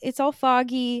 right? It's all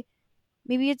foggy.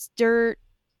 Maybe it's dirt,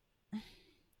 I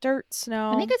think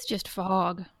snow. it's just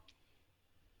fog.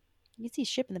 You can see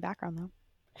ship in the background though.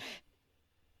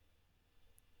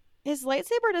 His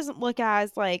lightsaber doesn't look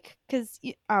as like because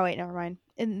oh wait, never mind.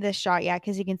 In this shot, yeah,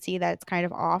 because you can see that it's kind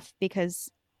of off because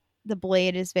the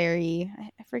blade is very.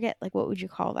 I forget, like, what would you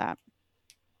call that?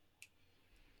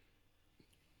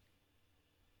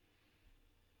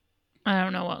 I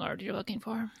don't know what word you're looking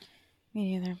for.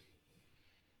 Me neither.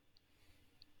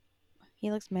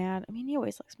 He looks mad. I mean, he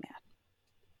always looks mad.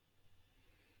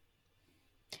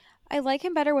 I like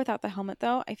him better without the helmet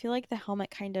though. I feel like the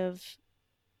helmet kind of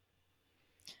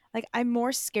like I'm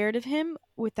more scared of him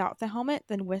without the helmet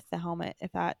than with the helmet,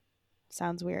 if that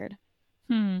sounds weird.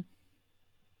 I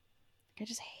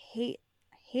just hate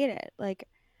it. Like,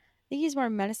 I think he's more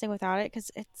menacing without it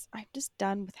because I'm just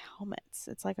done with helmets.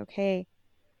 It's like, okay,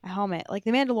 a helmet. Like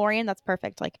the Mandalorian, that's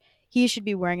perfect. Like, he should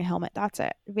be wearing a helmet. That's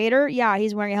it. Vader, yeah,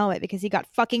 he's wearing a helmet because he got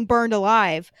fucking burned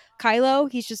alive. Kylo,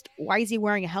 he's just, why is he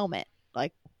wearing a helmet?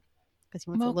 Like, because he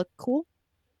wants to Well, look cool?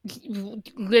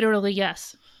 literally,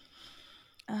 yes.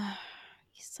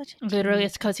 He's such a Literally, douche.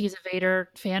 it's because he's a Vader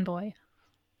fanboy.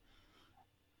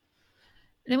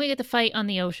 Then we get the fight on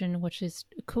the ocean, which is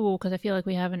cool because I feel like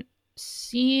we haven't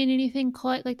seen anything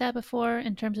quite like that before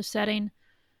in terms of setting.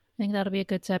 I think that'll be a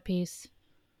good set piece.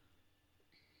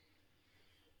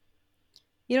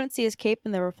 You don't see his cape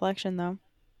in the reflection, though.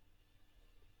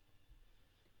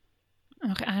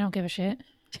 Okay, I don't give a shit.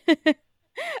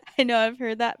 I know, I've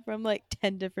heard that from like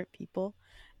 10 different people.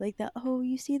 Like that, oh,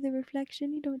 you see the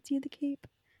reflection, you don't see the cape.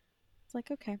 It's like,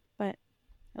 okay, but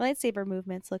lightsaber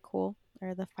movements look cool,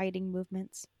 or the fighting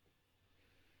movements.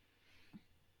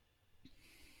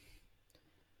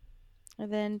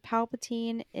 And then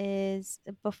Palpatine is,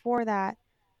 before that,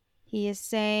 he is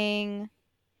saying,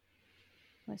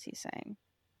 what's he saying?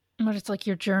 But it's like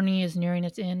your journey is nearing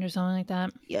its end or something like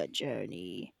that. Your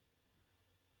journey.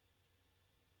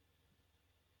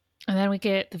 And then we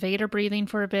get the Vader breathing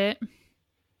for a bit.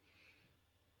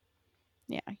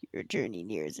 Yeah, your journey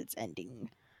nears its ending.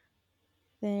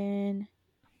 Then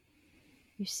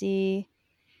you see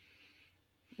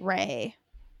Rey.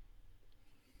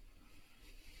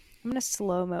 I'm going to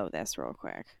slow-mo this real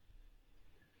quick.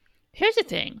 Here's the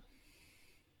thing.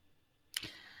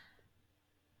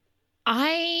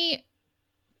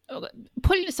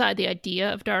 Putting aside the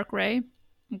idea of Dark Rey,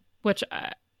 which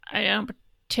I don't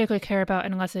particularly care about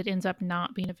unless it ends up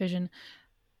not being a vision.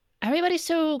 Everybody's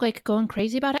so like going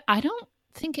crazy about it. I don't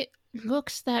think it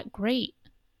looks that great.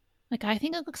 Like, I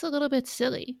think it looks a little bit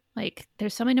silly. Like,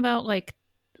 there's something about like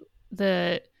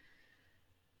the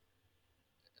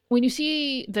when you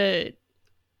see the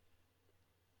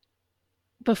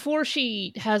before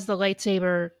she has the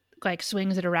lightsaber, like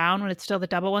swings it around when it's still the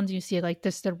double ones, and you see like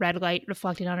the red light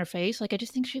reflecting on her face. Like, I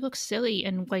just think she looks silly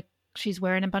and like she's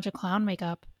wearing a bunch of clown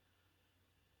makeup.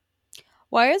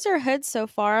 Why is her head so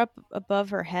far up above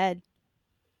her head?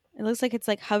 It looks like it's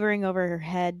like hovering over her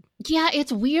head. Yeah,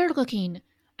 it's weird looking.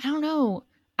 I don't know.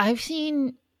 I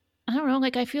don't know,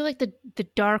 like I feel like the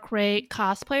Dark Ray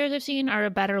cosplayers I've seen are a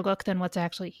better look than what's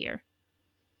actually here.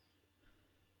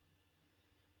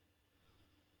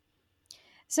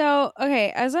 So,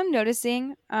 okay, as I'm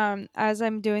noticing, as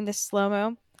I'm doing this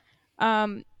slow-mo,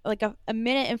 like a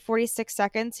minute and 46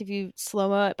 seconds if you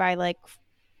slow-mo it by like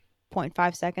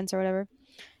 0.5 seconds or whatever.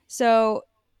 So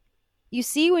you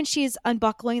see when she's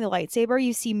unbuckling the lightsaber,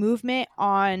 you see movement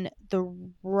on the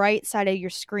right side of your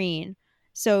screen.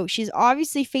 So she's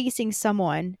obviously facing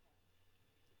someone.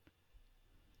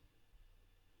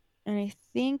 And I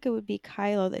think it would be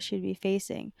Kylo that she'd be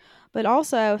facing. But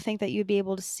also, I would think that you'd be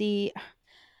able to see.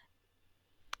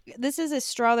 This is a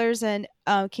Struthers and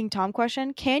King Tom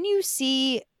question. Can you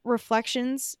see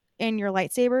reflections in your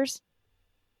lightsabers?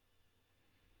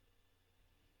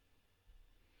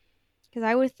 Because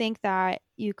I would think that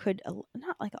you could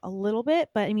not like a little bit,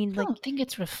 but I mean I like, don't think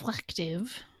it's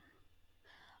reflective.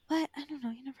 but I don't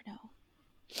know. You never know.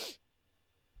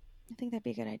 I think that'd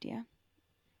be a good idea.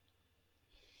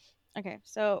 Okay,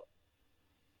 so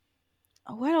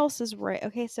what else is right?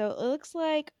 Okay, so it looks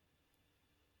like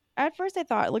at first I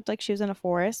thought it looked like she was in a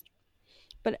forest,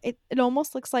 but it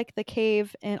almost looks like the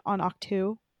cave on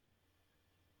Octu.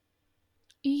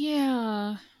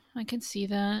 Yeah, I can see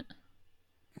that.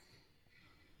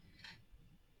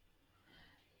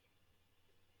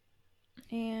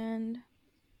 And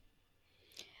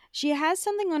she has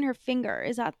something on her finger.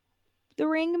 Is that the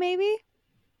ring, maybe?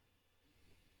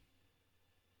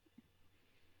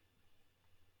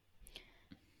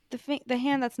 The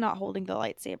hand that's not holding the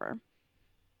lightsaber.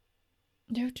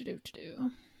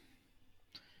 Do.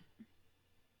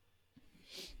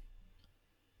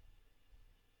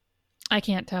 I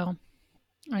can't tell.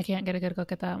 I can't get a good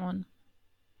look at that one.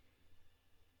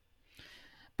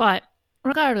 But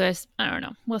regardless, I don't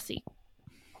know. We'll see.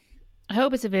 I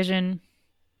hope it's a vision.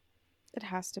 It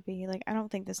has to be. Like, I don't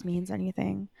think this means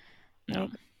anything. No.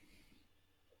 Like,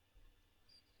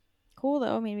 cool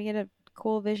though. I mean, we get a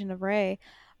cool vision of Rey.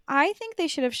 I think they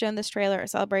should have shown this trailer at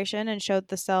Celebration and showed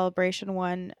the Celebration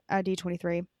one at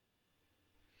D23.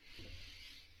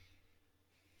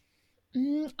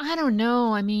 I don't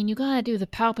know. I mean, you gotta do the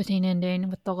Palpatine ending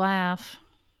with the laugh.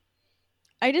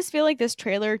 I just feel like this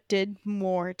trailer did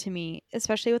more to me,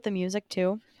 especially with the music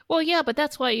too. Well, yeah, but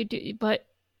that's why you do. But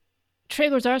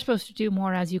trailers are supposed to do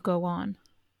more as you go on.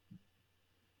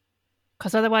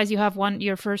 Because otherwise, you have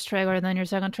your first trailer, and then your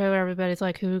second trailer, everybody's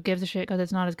like, who gives a shit because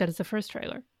it's not as good as the first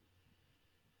trailer.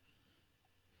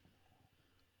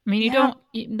 I mean, you Yeah.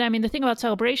 don't. I mean, the thing about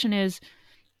Celebration is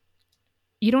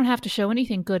you don't have to show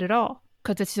anything good at all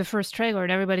because it's the first trailer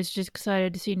and everybody's just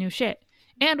excited to see new shit.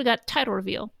 And we got title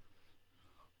reveal.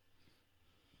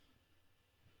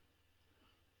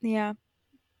 Yeah.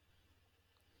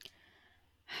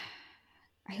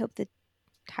 I hope the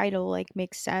title like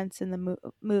makes sense in the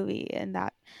movie, and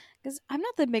that, because I'm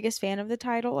not the biggest fan of the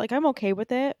title. Like, I'm okay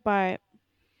with it, but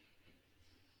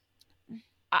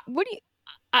what do you?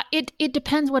 It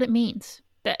depends what it means.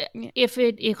 Yeah. If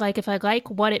I like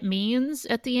what it means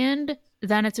at the end,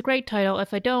 then it's a great title.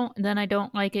 If I don't, then I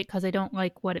don't like it because I don't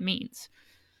like what it means.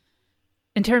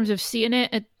 In terms of seeing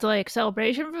it at like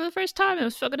Celebration for the first time, it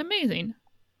was fucking amazing.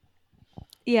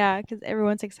 Yeah, because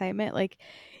everyone's excitement, like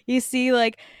you see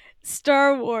like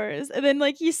Star Wars, and then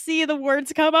like you see the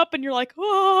words come up, and you're like,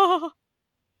 oh,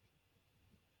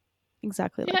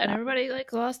 exactly Yeah, like and that. everybody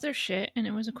like lost their shit, and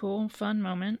it was a cool, fun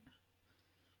moment.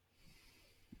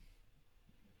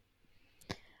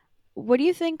 What do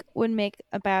you think would make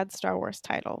a bad Star Wars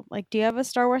title? Like, do you have a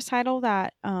Star Wars title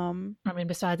that I mean,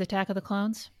 besides Attack of the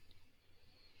Clones,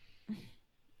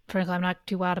 frankly, I'm not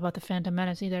too wild about the Phantom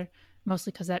Menace either.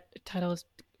 Mostly because that title is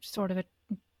sort of a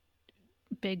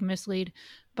big mislead.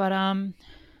 But I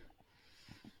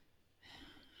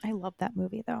love that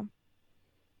movie though.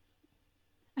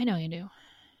 I know you do.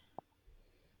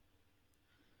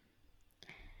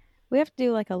 We have to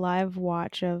do like a live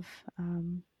watch of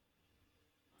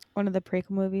one of the prequel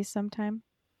movies sometime.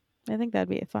 I think that'd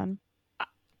be fun.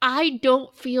 I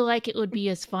don't feel like it would be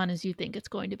as fun as you think it's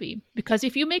going to be. Because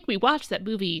if you make me watch that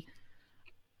movie,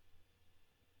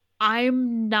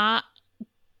 I'm not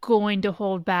going to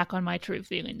hold back on my true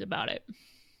feelings about it.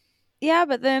 Yeah,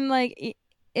 but then like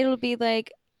it'll be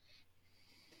like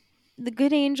the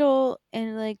good angel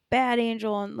and like bad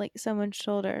angel on like someone's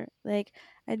shoulder. Like,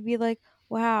 I'd be like,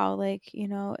 wow, like,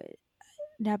 Naboo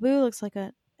looks like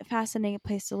a fascinating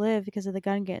place to live because of the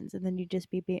Gungans, and then you'd just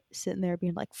be sitting there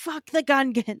being like, fuck the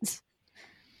Gungans.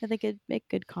 I think it'd make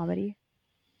good comedy.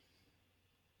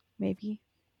 Maybe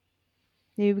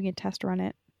we can test run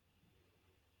it.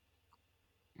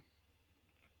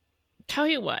 Tell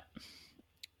you what,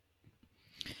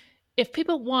 if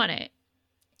people want it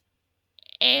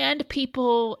and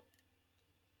people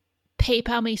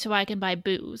PayPal me so I can buy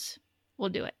booze, we'll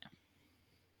do it.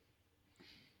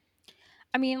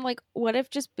 I mean, like, what if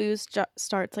just booze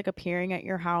starts like appearing at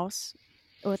your house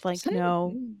with like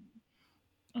no?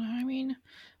 I mean,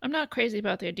 I'm not crazy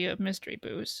about the idea of mystery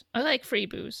booze. I like free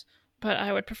booze, but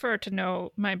I would prefer to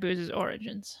know my booze's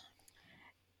origins.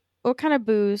 What kind of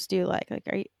booze do you like?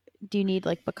 Like, do you need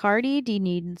like Bacardi? Do you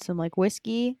need some like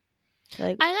whiskey?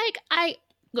 Like, I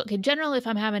look in general. If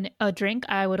I'm having a drink,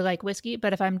 I would like whiskey.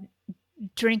 But if I'm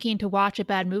drinking to watch a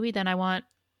bad movie, then I want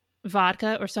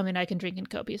vodka or something I can drink in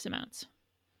copious amounts.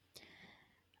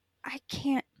 I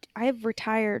can't. I've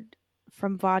retired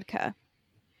from vodka.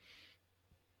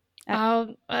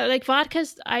 Like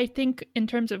vodkas. I think in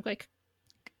terms of like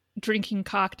drinking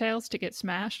cocktails to get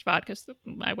smashed, vodka's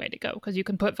my way to go because you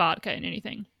can put vodka in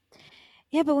anything.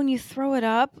 Yeah, but when you throw it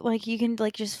up, like you can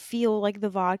like just feel like the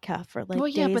vodka for Well,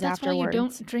 like yeah, but days that's why you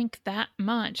afterwards. don't drink that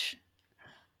much.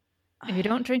 If you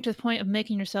don't drink to the point of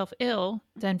making yourself ill,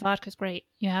 then vodka's great.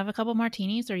 You have a couple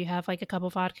martinis or you have like a couple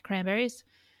vodka cranberries,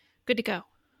 good to go.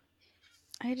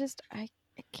 I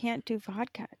can't do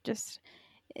vodka. Just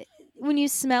it, when you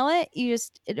smell it,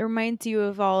 it reminds you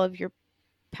of all of your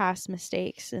past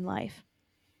mistakes in life.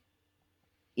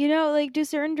 You know, like do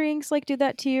certain drinks like do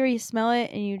that to you, or you smell it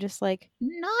and you just like,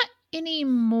 Not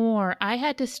anymore. I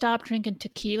had to stop drinking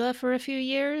tequila for a few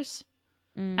years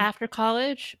mm. after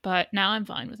college, but now I'm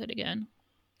fine with it again.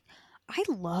 I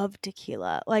love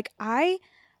tequila. Like I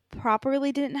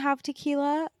properly didn't have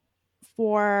tequila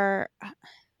for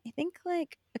I think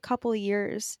like a couple of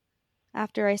years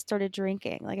after I started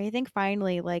drinking. Like I think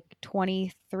finally like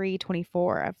 23,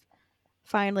 24, I've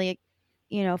finally,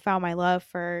 found my love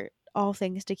for all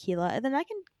things tequila. And then I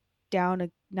can down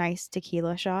a nice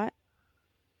tequila shot.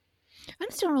 I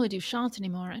just don't really do shots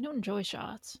anymore. I don't enjoy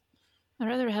shots. I'd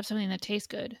rather have something that tastes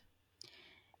good.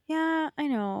 Yeah, I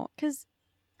know. Cuz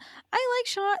I like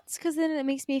shots cuz then it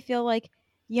makes me feel like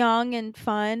young and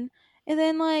fun. And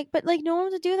then but like no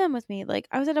one would do them with me. Like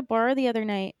I was at a bar the other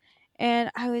night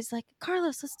and I was like,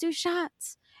 "Carlos, let's do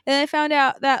shots." And I found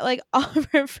out that like all of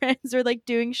our friends were like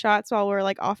doing shots while we are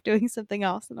like off doing something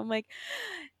else and I'm like,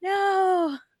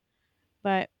 "No."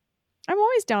 But I'm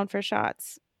always down for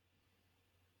shots.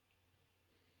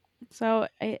 So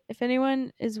if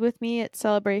anyone is with me at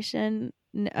Celebration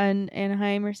in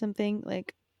Anaheim or something,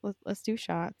 like let's do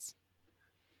shots.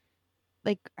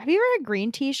 Like, have you ever had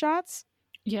green tea shots?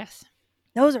 Yes.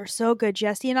 Those are so good.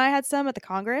 Jesse and I had some at the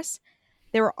Congress.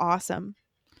 They were awesome.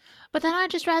 But then I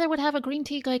just rather would have a green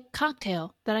tea like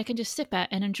cocktail that I can just sip at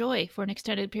and enjoy for an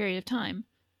extended period of time.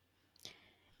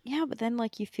 Yeah, but then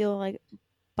like you feel like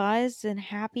buzzed and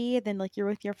happy, and then like you're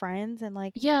with your friends and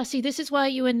like Yeah, see, this is why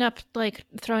you end up like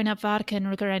throwing up vodka and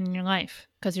regretting your life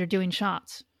because you're doing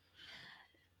shots.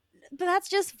 but that's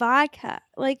just vodka.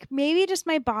 Like maybe just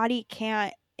my body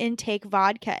can't intake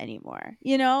vodka anymore.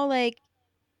 When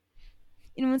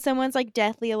someone's like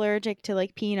deathly allergic to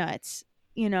like peanuts,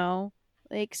 you know,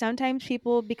 like sometimes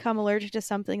people become allergic to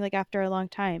something like after a long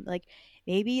time. Like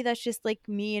maybe that's just like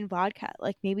me and vodka.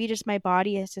 Like maybe just my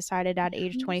body has decided at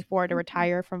age 24 to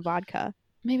retire from vodka.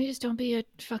 Maybe just don't be a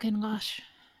fucking lush.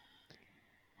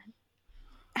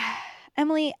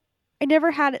 Emily, I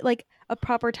never had like a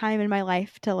proper time in my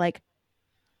life to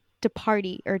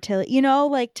party or to,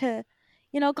 like to,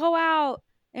 go out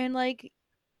and like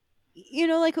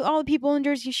all the people in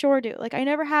Jersey Shore do. Like I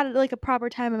never had like a proper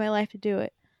time in my life to do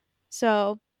it.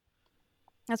 So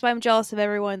that's why I'm jealous of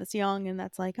everyone that's young and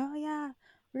that's like, oh yeah,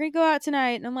 we're gonna go out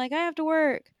tonight. And I'm like, I have to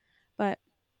work. But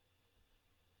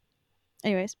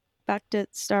anyways, back to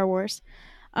Star Wars.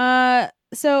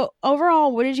 So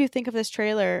overall, what did you think of this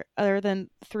trailer other than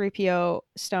 3PO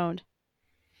stoned?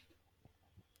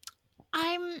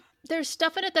 There's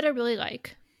stuff in it that I really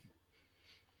like.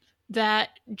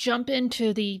 That jump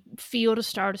into the field of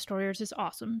Star Destroyers is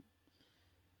awesome.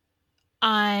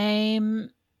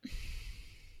 I'm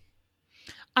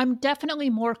definitely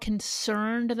more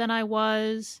concerned than I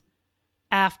was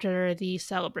after the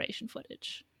celebration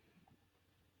footage.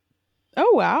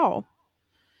 Oh wow.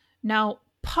 Now,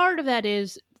 part of that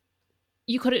is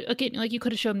you could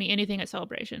have shown me anything at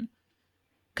Celebration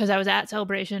because I was at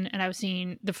Celebration and I was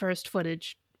seeing the first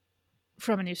footage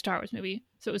from a new Star Wars movie,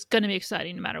 so it was going to be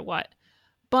exciting no matter what.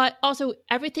 But also,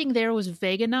 everything there was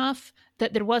vague enough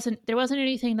that there wasn't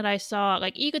anything that I saw.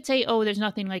 Like you could say, oh, there's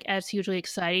nothing like as hugely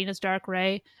exciting as Dark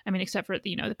Ray. I mean, except for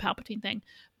the Palpatine thing.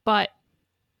 But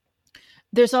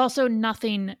there's also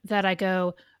nothing that I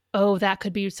go, oh, that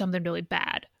could be something really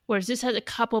bad. Whereas this has a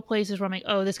couple places where I'm like,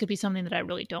 oh, this could be something that I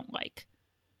really don't like.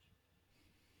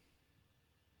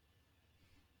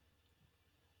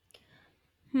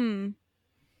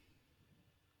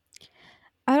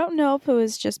 I don't know if it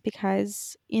was just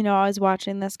because, I was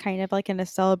watching this kind of like in a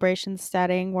celebration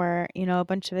setting where, a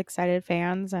bunch of excited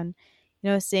fans and,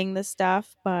 seeing this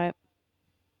stuff. But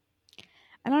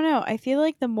I don't know. I feel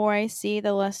like the more I see,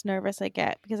 the less nervous I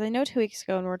get because I know 2 weeks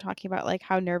ago when we were talking about like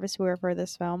how nervous we were for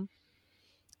this film.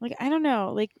 Like, I don't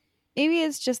know. Like, maybe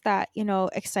it's just that,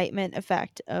 excitement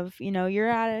effect of, you're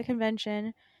at a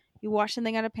convention, you watch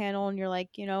something on a panel and you're like,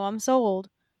 I'm sold.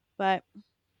 But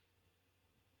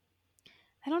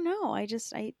I don't know.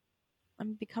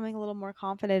 I'm becoming a little more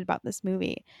confident about this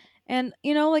movie. And,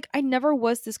 like I never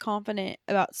was this confident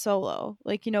about Solo.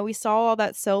 Like, we saw all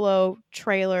that Solo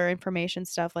trailer information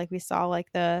stuff. Like we saw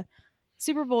like the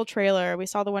Super Bowl trailer, we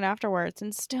saw the one afterwards,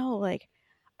 and still like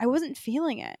I wasn't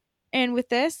feeling it. And with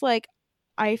this, like,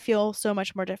 I feel so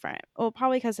much more different. Well,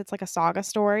 probably because it's like a saga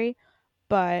story,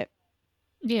 but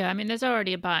Yeah, I mean, there's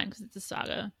already a bind because it's a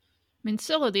saga. I mean,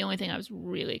 Solo, the only thing I was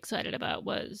really excited about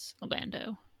was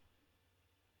Orlando.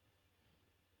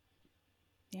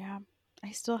 yeah,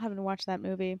 I still haven't watched that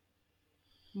movie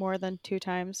more than 2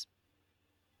 times.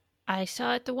 I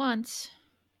saw it the once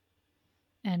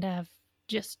and have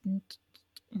just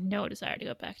no desire to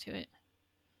go back to it.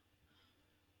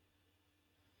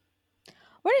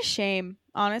 What a shame,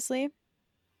 honestly.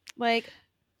 Like,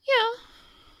 Yeah.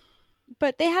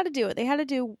 but they had to do it. They had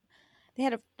to, I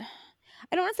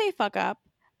don't want to say fuck up,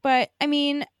 but I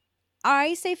mean,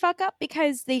 I say fuck up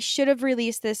because they should have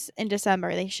released this in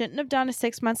December. They shouldn't have done it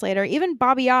 6 months later. Even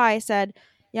Bobby I said,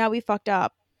 yeah, we fucked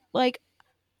up. Like,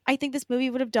 I think this movie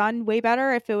would have done way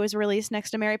better if it was released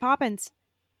next to Mary Poppins.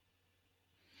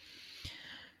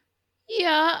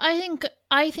 Yeah,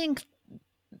 I think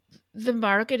the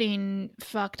marketing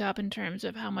fucked up in terms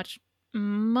of how much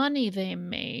money they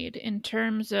made, in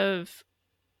terms of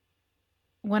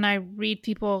when I read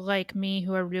people like me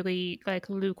who are really like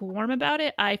lukewarm about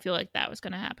it, I feel like that was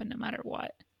going to happen no matter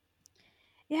what.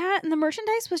 Yeah, and the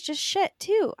merchandise was just shit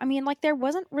too. I mean, like, there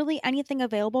wasn't really anything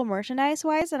available merchandise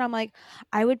wise, and I'm like,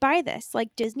 I would buy this.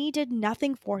 Like, Disney did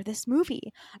nothing for this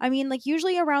movie. I mean, like,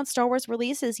 usually around Star Wars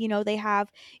releases, they have,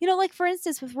 like, for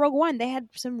instance, with Rogue One, they had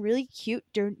some really cute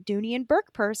Dooney and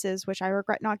Burke purses, which I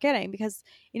regret not getting because,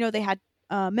 they had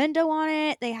Mendo on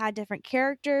it. They had different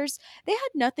characters. They had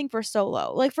nothing for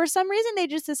Solo. Like, for some reason, they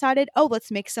just decided, oh,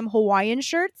 let's make some Hawaiian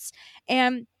shirts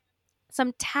and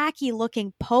some tacky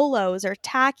looking polos or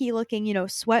tacky looking,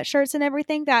 sweatshirts and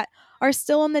everything that are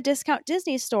still in the discount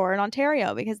Disney store in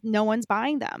Ontario because no one's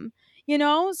buying them,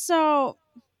 So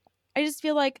I just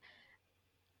feel like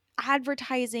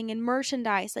advertising and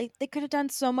merchandise, like, they could have done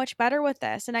so much better with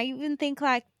this. And I even think,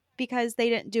 like, because they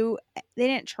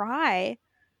didn't try,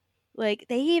 like,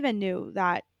 they even knew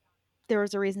that there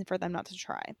was a reason for them not to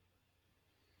try.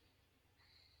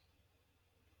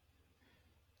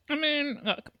 I mean,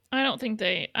 look, I don't think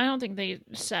they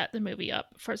set the movie up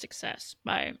for success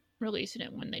by releasing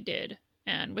it when they did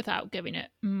and without giving it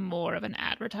more of an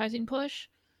advertising push.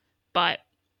 But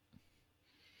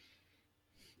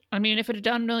I mean, if it had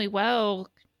done really well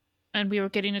and we were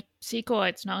getting a sequel,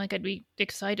 it's not like I'd be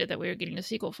excited that we were getting a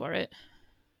sequel for it.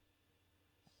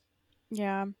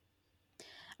 Yeah.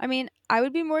 I mean, I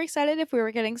would be more excited if we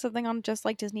were getting something on just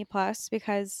like Disney Plus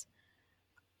because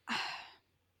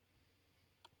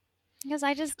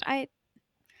I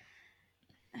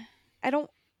don't,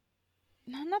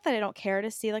 not that I don't care to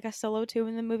see like a Solo 2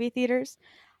 in the movie theaters.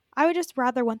 I would just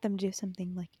rather want them to do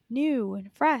something like new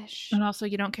and fresh. And also,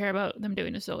 you don't care about them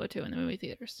doing a Solo 2 in the movie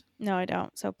theaters. No, I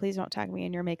don't. So please don't tag me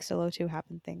in your make Solo 2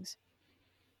 happen things.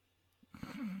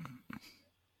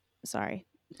 Sorry.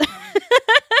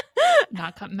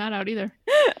 Not cutting that out either.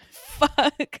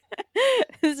 Fuck.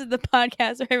 This is the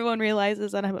podcast where everyone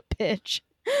realizes that I'm a bitch.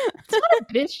 It's not a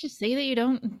bitch to say that you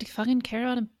don't fucking care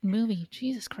about a movie.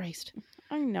 Jesus Christ.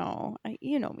 I know.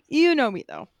 You know me. You know me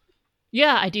though.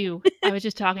 Yeah, I do. I was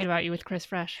just talking about you with Chris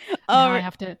Fresh. Oh,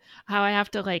 How I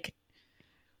have to like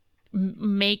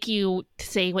make you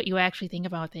say what you actually think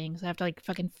about things. I have to like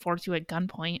fucking force you at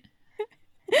gunpoint.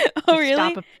 Oh,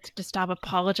 really? To stop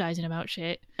apologizing about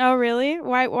shit. Oh, really?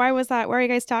 Why was that? Why are you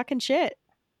guys talking shit?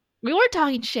 We weren't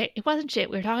talking shit. It wasn't shit.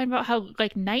 We were talking about how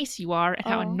like nice you are and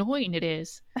how Oh. annoying it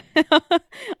is.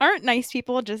 Aren't nice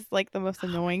people just like the most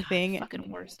annoying thing? Fucking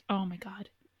worst. Oh my god.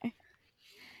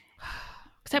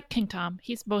 Except King Tom.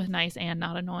 He's both nice and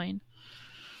not annoying.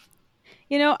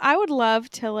 I would love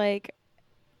to like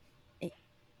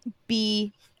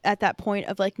be at that point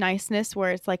of like niceness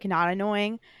where it's like not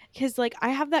annoying, because like I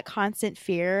have that constant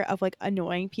fear of like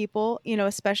annoying people,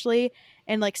 especially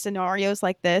in like scenarios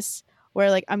like this where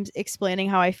like I'm explaining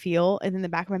how I feel and in the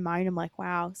back of my mind I'm like,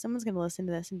 wow, someone's gonna listen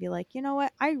to this and be like, you know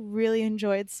what, I really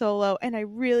enjoyed Solo and I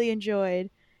really enjoyed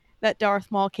that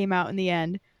Darth Maul came out in the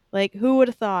end. Like, who would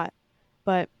have thought?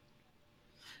 But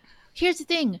here's the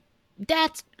thing,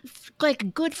 that's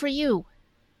like good for you,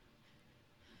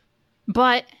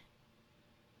 but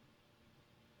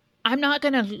I'm not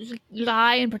gonna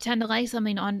lie and pretend to like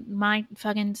something on my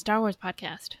fucking Star Wars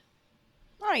podcast.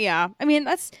 Oh yeah, I mean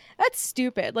that's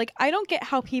stupid. Like, I don't get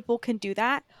how people can do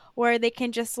that, where they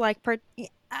can just like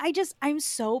I'm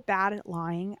so bad at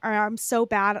lying, or I'm so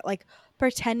bad at like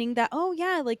pretending that, oh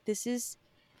yeah, like this is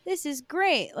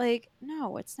great. Like,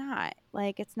 no, it's not.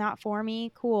 Like, it's not for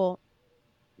me. Cool.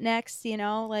 Next,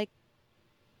 like,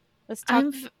 let's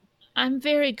talk. I'm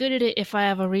very good at it if I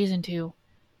have a reason to,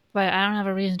 but I don't have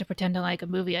a reason to pretend to like a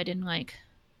movie I didn't like.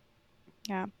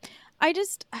 Yeah. I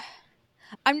just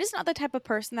I'm just not the type of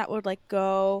person that would like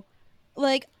go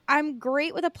like I'm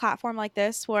great with a platform like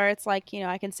this where it's like,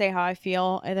 I can say how I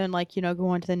feel and then like, go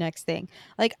on to the next thing.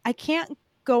 Like I can't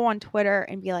go on Twitter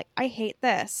and be like, I hate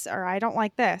this or I don't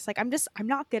like this. Like I'm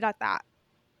not good at that.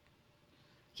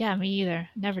 Yeah, me either.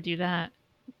 Never do that.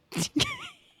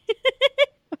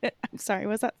 I'm sorry,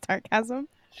 was that sarcasm?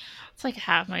 It's like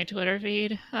half my Twitter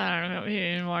feed. I don't know,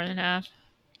 maybe more than half.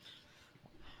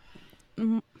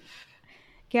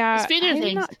 Yeah,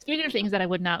 I'm not. Speaking of things that I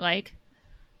would not like.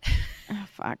 Oh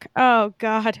fuck. Oh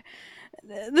god.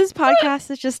 This podcast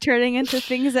is just turning into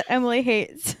things that Emily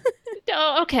hates.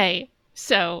 Oh, okay.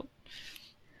 So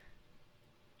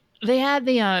they had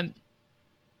the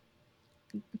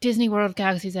Disney World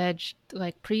Galaxy's Edge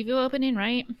like preview opening,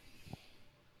 right?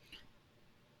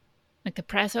 Like the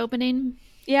press opening.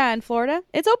 Yeah, in Florida.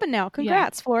 It's open now.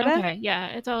 Congrats, Yeah. Florida. Okay, yeah,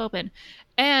 it's all open.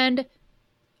 And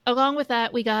along with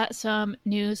that, we got some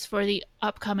news for the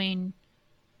upcoming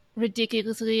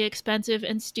ridiculously expensive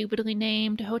and stupidly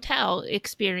named hotel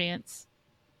experience.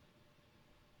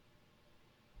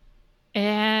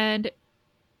 And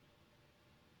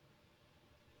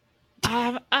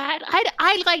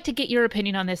I'd like to get your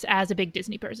opinion on this as a big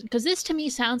Disney person, because this to me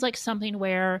sounds like something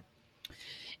where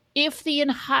if the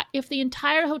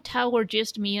entire hotel were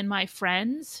just me and my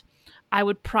friends, I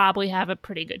would probably have a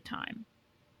pretty good time.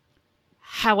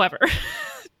 However,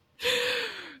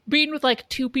 being with like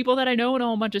two people that I know and a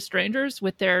whole bunch of strangers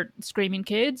with their screaming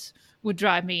kids would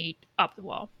drive me up the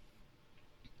wall.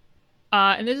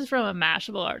 And this is from a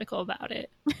Mashable article about it.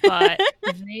 But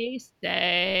they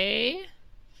say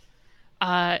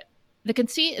the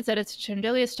conceit is that it's a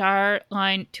Chandelier Star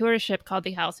Line tourist ship called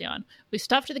the Halcyon. We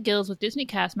stuffed to the gills with Disney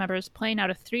cast members playing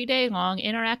out a 3-day-long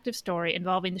interactive story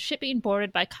involving the ship being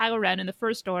boarded by Kylo Ren in the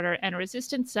First Order and a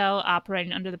resistance cell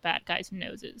operating under the bad guys'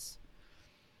 noses.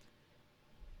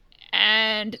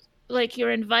 And like you're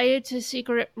invited to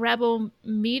secret rebel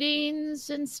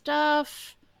meetings and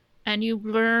stuff, and you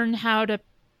learn how to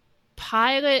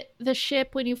pilot the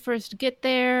ship when you first get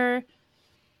there.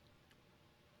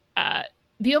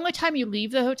 The only time you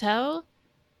leave the hotel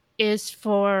is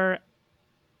for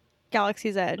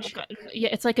Galaxy's Edge. Yeah,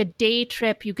 it's like a day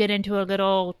trip. You get into a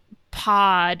little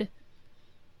pod,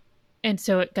 and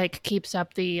so it like keeps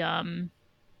up the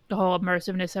whole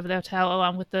immersiveness of the hotel,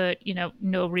 along with the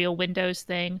no real windows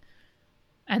thing.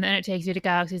 And then it takes you to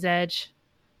Galaxy's Edge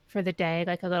for the day,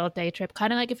 like a little day trip,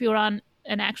 kind of like if you were on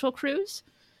an actual cruise,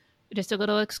 just a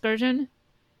little excursion.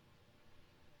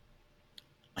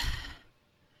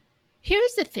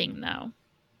 Here's the thing, though.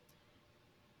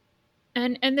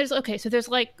 And there's so there's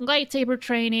like lightsaber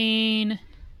training,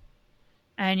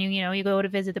 and you go to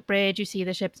visit the bridge, you see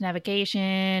the ship's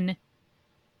navigation,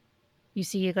 you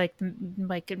see like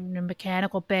the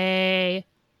mechanical bay.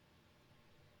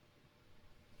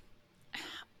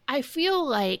 I feel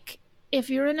like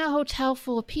if you're in a hotel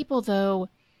full of people, though,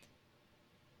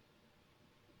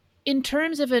 in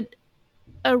terms of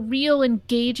a real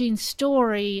engaging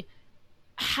story,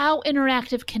 how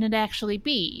interactive can it actually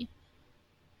be?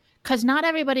 Because not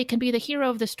everybody can be the hero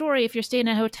of the story if you're staying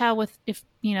in a hotel with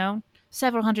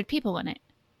several hundred people in it.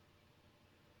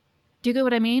 Do you get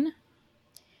what I mean?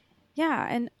 Yeah,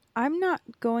 and I'm not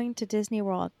going to Disney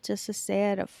World just to stay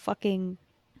at a fucking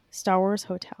Star Wars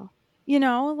hotel.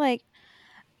 Like,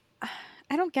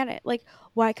 I don't get it. Like,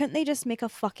 why couldn't they just make a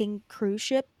fucking cruise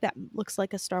ship that looks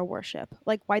like a Star Wars ship?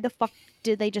 Like, why the fuck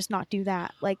did they just not do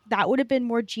that? Like, that would have been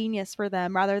more genius for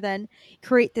them rather than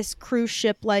create this cruise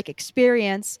ship like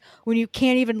experience when you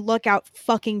can't even look out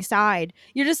fucking side.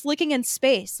 You're just looking in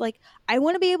space. Like, I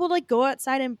want to be able to like go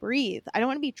outside and breathe. I don't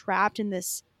want to be trapped in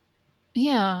this.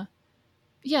 Yeah.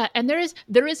 Yeah, and there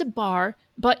is a bar,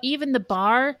 but even the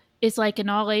bar is like an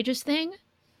all ages thing.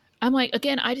 I'm like,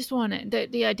 again, I just want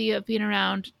the idea of being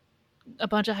around a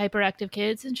bunch of hyperactive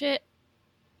kids and shit.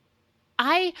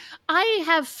 I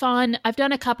have fun. I've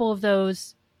done a couple of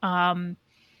those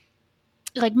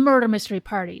like murder mystery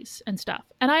parties and stuff,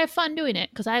 and I have fun doing it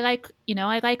because I like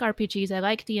RPGs, I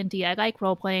like D&D, I like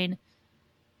role playing.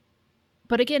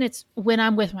 But again, it's when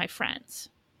I'm with my friends.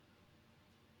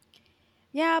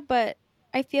 Yeah, but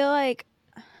I feel like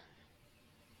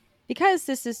because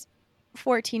this is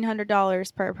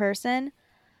 $1,400 per person,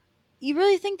 you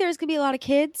really think there's gonna be a lot of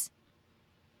kids?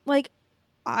 Like,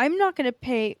 I'm not gonna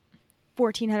pay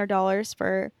 $1,400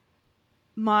 for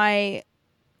my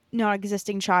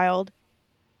non-existing child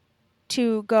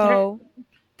to go.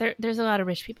 There's a lot of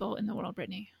rich people in the world,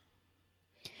 Brittany.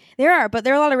 There are, but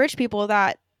there are a lot of rich people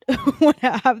that want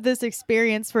to have this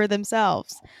experience for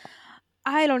themselves.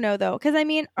 I don't know though, because I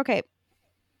mean, okay,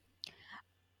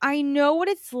 I know what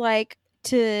it's like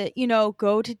to,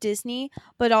 go to Disney,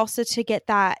 but also to get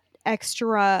that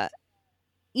extra,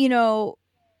 you know,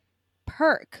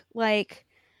 perk. Like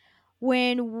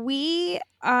when we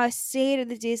stayed at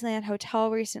the Disneyland Hotel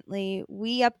recently,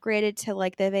 we upgraded to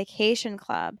like the vacation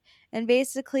club. And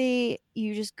basically,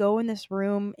 you just go in this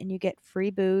room and you get free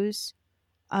booze,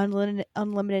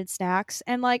 unlimited snacks.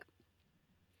 And like,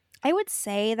 I would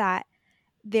say that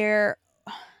there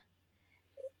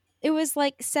it was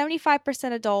like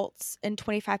 75% adults and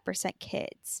 25%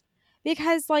 kids.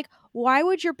 Because like why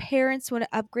would your parents want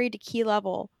to upgrade to key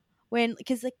level when,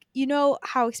 because like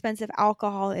how expensive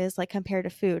alcohol is like compared to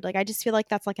food. Like I just feel like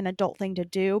that's like an adult thing to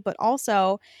do, but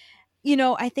also,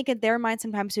 I think in their mind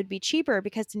sometimes it would be cheaper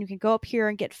because then you can go up here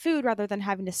and get food rather than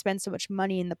having to spend so much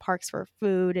money in the parks for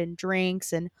food and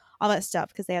drinks and all that stuff,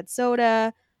 because they had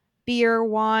soda, beer,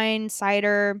 wine,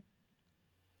 cider,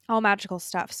 all magical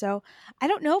stuff. So I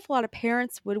don't know if a lot of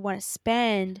parents would want to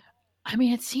spend. I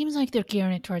mean, it seems like they're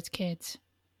gearing it towards kids,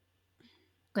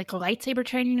 like lightsaber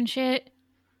training and shit.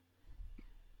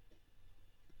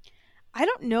 I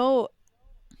don't know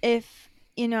if,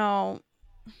 I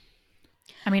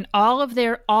mean, all of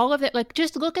it. Like,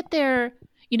 just look at their.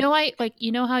 How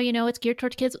it's geared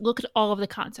towards kids. Look at all of the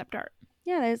concept art.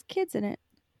 yeah, there's kids in it.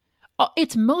 Oh,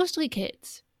 it's mostly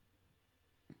kids,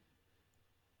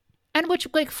 and which,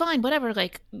 like, fine, whatever.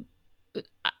 Like,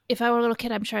 if I were a little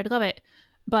kid, I'm sure I'd love it.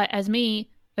 But as me,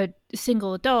 a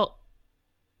single adult,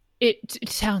 it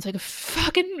sounds like a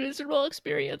fucking miserable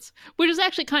experience, which is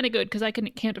actually kind of good because I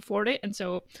can't afford it, and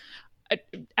so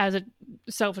as a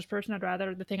selfish person, I'd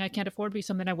rather the thing I can't afford be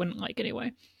something I wouldn't like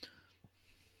anyway.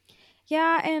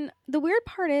 Yeah, and the weird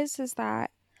part is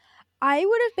that I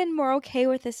would have been more okay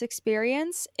with this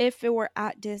experience if it were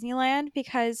at Disneyland,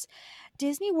 because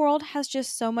Disney World has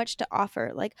just so much to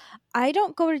offer. Like, I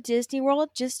don't go to Disney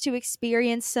World just to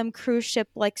experience some cruise ship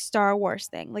like Star Wars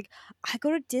thing. Like, I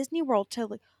go to Disney World to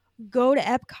like go to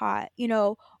Epcot,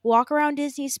 walk around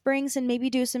Disney Springs and maybe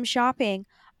do some shopping.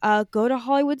 Go to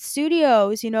Hollywood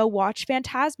Studios, watch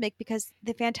Fantasmic, because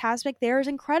the Fantasmic there is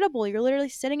incredible. You're literally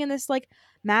sitting in this like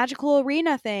magical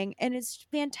arena thing and it's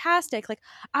fantastic. Like,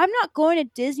 I'm not going to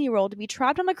Disney World to be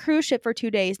trapped on a cruise ship for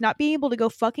 2 days, not being able to go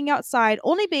fucking outside,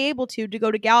 only be able to go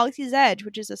to Galaxy's Edge,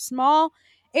 which is a small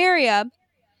area.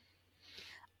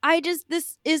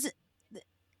 This is,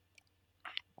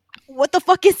 what the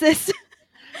fuck is this?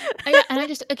 And I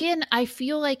just, again, I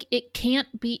feel like it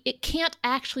can't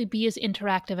actually be as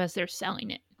interactive as they're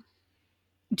selling it,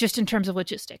 just in terms of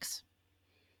logistics.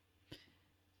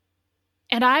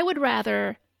 And I would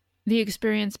rather the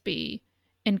experience be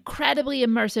incredibly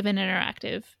immersive and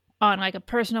interactive on like a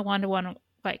personal one-to-one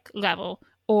like level,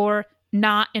 or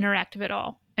not interactive at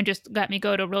all and just let me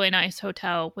go to a really nice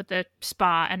hotel with a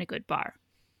spa and a good bar.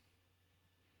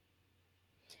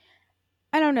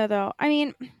 I don't know though. I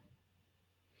mean,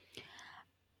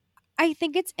 I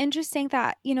think it's interesting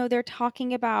that, they're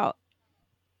talking about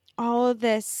all of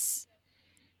this,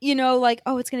 like,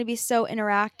 oh, it's going to be so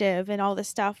interactive and all this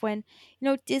stuff, when,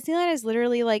 Disneyland is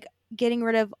literally like getting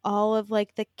rid of all of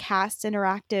like the cast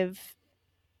interactive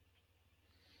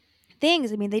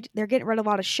things. I mean, they're getting rid of a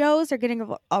lot of shows. They're getting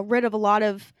rid of a lot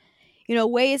of,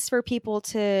 ways for people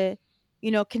to,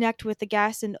 connect with the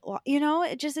guests. And,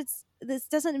 this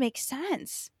doesn't make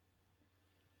sense.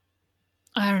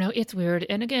 I don't know. It's weird.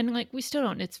 And again, like, we still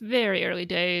don't, it's very early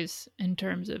days in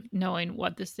terms of knowing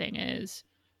what this thing is.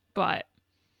 But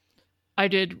I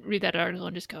did read that article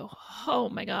and just go, oh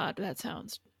my God, that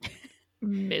sounds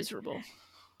miserable.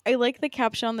 I like the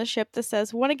caption on the ship that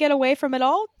says, "Want to get away from it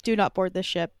all? Do not board this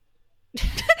ship."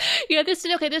 Yeah, this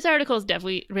article is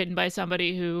definitely written by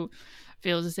somebody who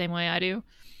feels the same way I do.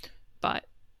 But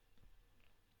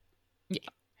yeah.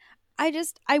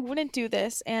 I wouldn't do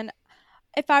this. And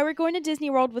if I were going to Disney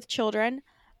World with children,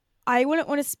 I wouldn't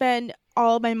want to spend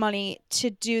all of my money to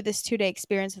do this 2-day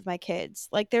experience with my kids.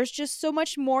 Like, there's just so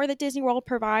much more that Disney World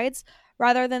provides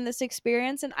rather than this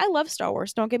experience. And I love Star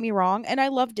Wars, don't get me wrong, and I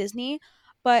love Disney,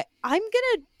 but I'm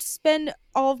gonna spend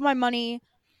all of my money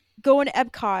going to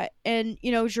Epcot and,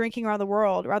 drinking around the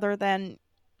world rather than,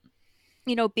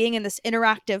 being in this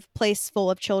interactive place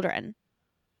full of children.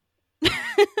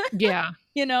 Yeah.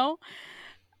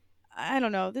 I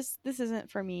don't know. This isn't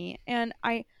for me. And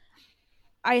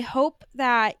I hope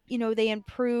that, they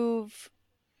improve,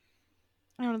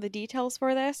 I don't know, the details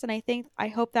for this. And I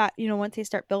hope that, once they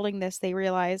start building this, they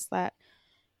realize that,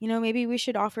 maybe we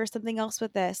should offer something else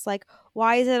with this. Like,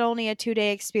 why is it only a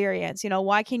 2-day experience?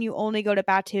 Why can you only go to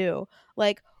Batu?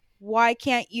 Like, why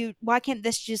can't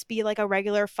this just be like a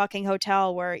regular fucking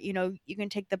hotel where, you can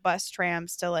take the bus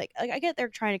trams to like I get they're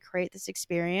trying to create this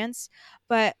experience,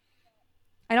 but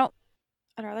I don't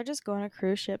I'd rather just go on a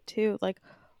cruise ship too. Like,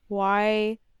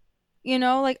 why?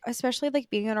 Like especially like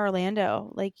being in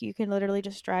Orlando, like you can literally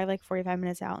just drive like 45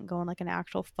 minutes out and go on like an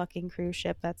actual fucking cruise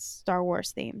ship that's Star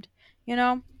Wars themed. You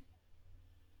know?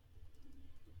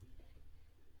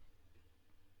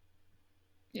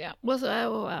 Yeah.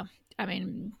 Well, I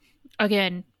mean,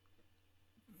 again,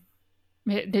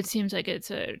 it seems like it's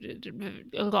a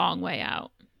long way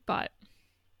out, but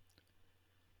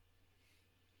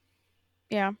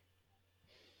Yeah.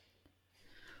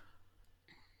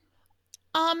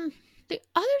 um, the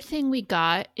other thing we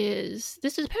got is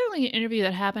this is apparently an interview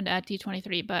that happened at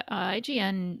D23, but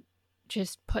IGN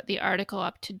just put the article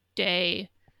up today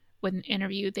with an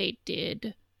interview they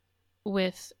did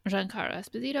with Giancarlo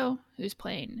Esposito, who's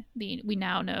playing we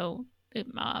now know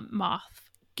Moff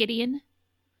Gideon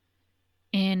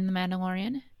in The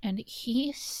Mandalorian, and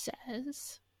he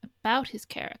says about his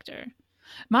character,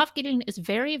 Moff Gideon is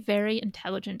very, very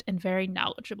intelligent and very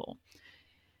knowledgeable.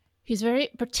 He's very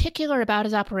particular about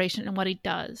his operation and what he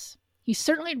does. He's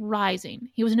certainly rising.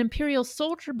 He was an Imperial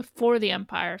soldier before the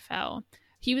Empire fell.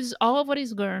 He was all of what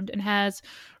he's learned and has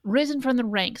risen from the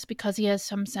ranks because he has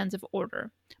some sense of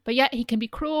order. But yet he can be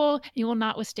cruel and he will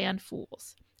not withstand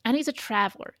fools. And he's a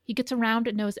traveler. He gets around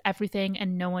and knows everything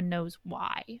and no one knows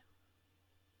why.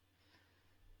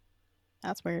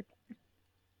 That's weird.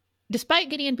 Despite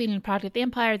Gideon being a product of the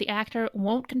Empire, the actor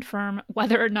won't confirm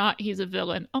whether or not he's a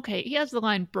villain. Okay, he has the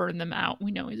line, burn them out.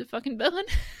 We know he's a fucking villain.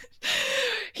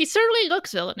 He certainly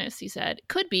looks villainous, he said.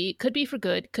 Could be for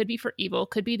good, could be for evil,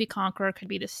 could be the conqueror, could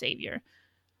be the savior.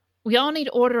 We all need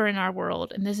order in our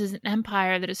world, and this is an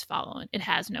empire that is fallen. It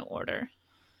has no order.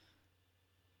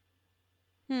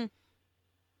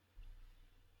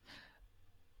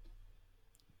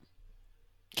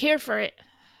 Care for it.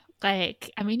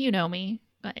 Like, I mean, you know me.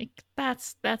 Like,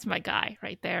 that's my guy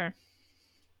right there.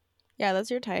 Yeah,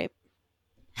 that's your type.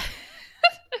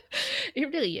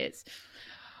 It really is.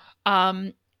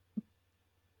 But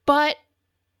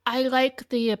I like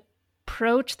the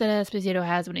approach that Esposito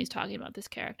has when he's talking about this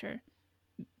character.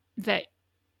 That,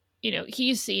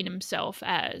 he's seen himself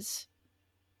as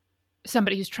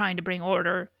somebody who's trying to bring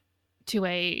order to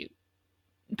a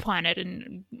planet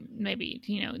and maybe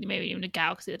even a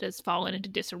galaxy that has fallen into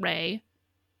disarray.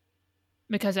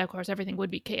 Because, of course, everything would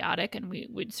be chaotic, and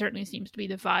it certainly seems to be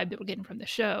the vibe that we're getting from the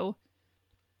show.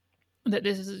 That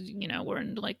this is, we're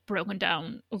in, like, broken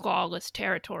down, lawless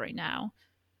territory now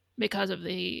because of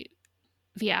the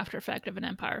after effect of an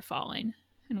empire falling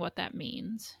and what that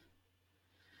means.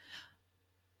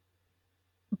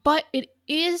 But it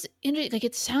is, like,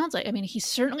 it sounds like, I mean, he's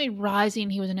certainly rising.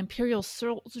 He was an Imperial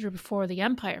soldier before the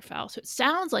empire fell. So it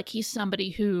sounds like he's somebody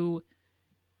who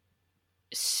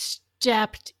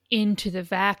stepped into the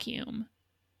vacuum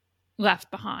left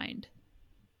behind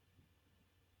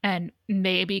and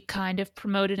maybe kind of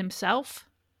promoted himself.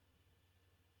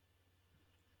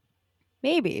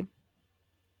 Maybe.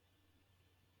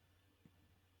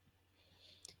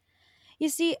 You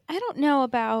see, I don't know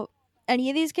about any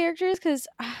of these characters because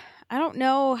I don't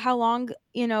know how long,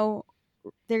 they're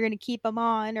going to keep them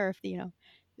on, or if,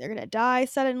 they're going to die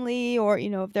suddenly, or,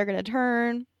 if they're going to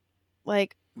turn.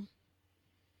 Like,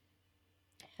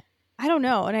 I don't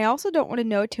know. And I also don't want to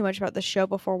know too much about the show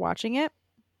before watching it.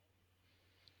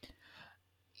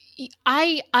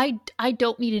 I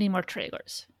don't need any more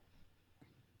trailers.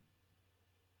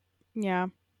 Yeah.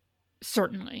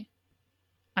 Certainly.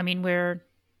 I mean, we're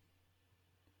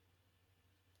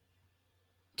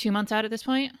 2 months out at this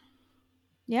point.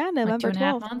 Yeah, November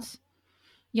 12th. 2.5 months.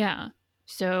 Yeah.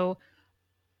 So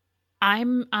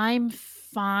I'm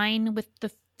fine with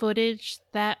the footage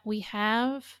that we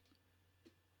have.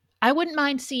 I wouldn't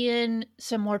mind seeing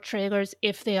some more trailers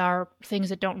if they are things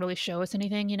that don't really show us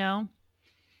anything,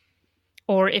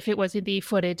 or if it was the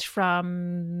footage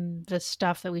from the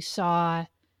stuff that we saw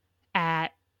at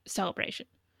Celebration.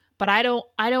 But I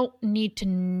don't need to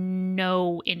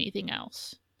know anything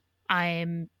else.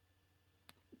 I'm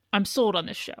sold on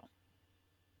this show.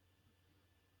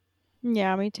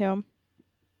 Yeah, me too.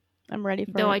 I'm ready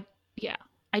for it.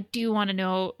 I do want to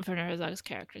know Werner Herzog's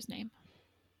character's name.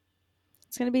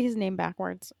 It's going to be his name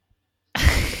backwards.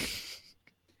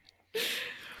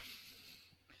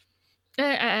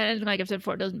 And like I've said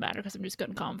before, it doesn't matter because I'm just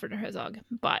going to call him Werner Herzog.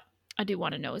 But I do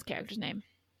want to know his character's name.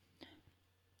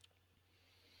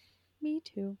 Me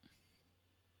too.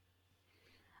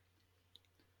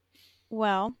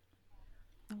 Well,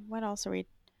 what else are we?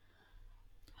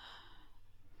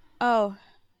 Oh,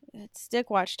 it's Dick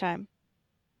Watch time.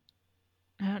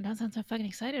 I don't sound so fucking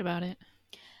excited about it.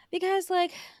 Because,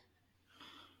 like...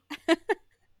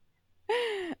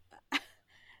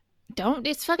 Don't.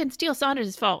 It's fucking Steele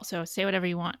Saunders' fault. So say whatever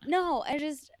you want. No,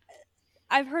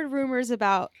 I've heard rumors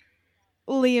about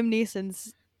Liam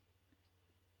Neeson's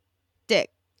dick,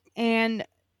 and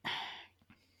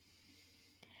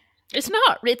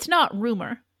It's not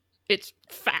rumor. It's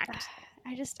fact.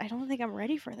 I don't think I'm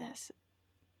ready for this.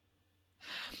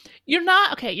 You're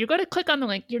not okay. You're going to click on the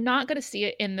link. You're not going to see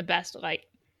it in the best light.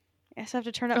 I just have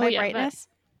to turn up my brightness.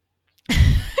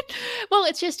 Well,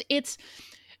 it's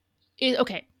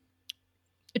okay.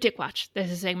 Dick Watch.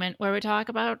 There's a segment where we talk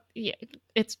about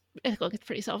it's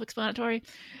pretty self-explanatory.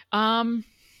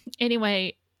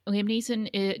 Anyway, Liam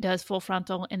Neeson does Full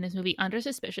Frontal in this movie under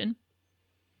suspicion.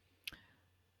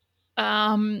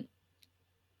 But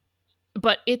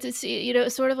it's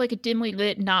sort of like a dimly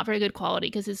lit, not very good quality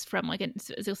because it's from like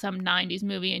some 90s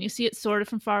movie, and you see it sort of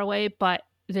from far away, but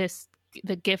the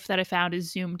GIF that I found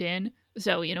is zoomed in,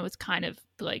 so it's kind of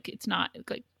like it's not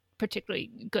like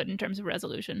particularly good in terms of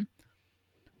resolution.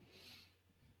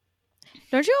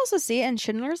 Don't you also see it in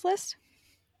Schindler's List?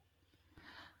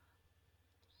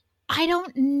 I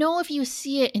don't know if you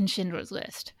see it in Schindler's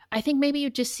List. I think maybe you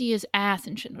just see his ass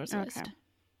in Schindler's List.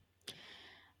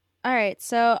 All right,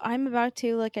 so I'm about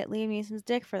to look at Liam Neeson's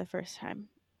dick for the first time.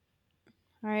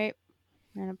 All right,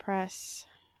 I'm going to press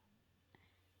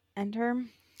enter.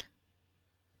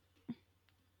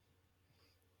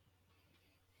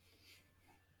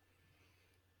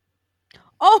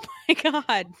 Oh my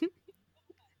god.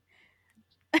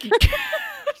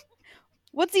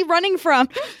 What's he running from?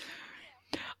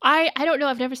 I don't know.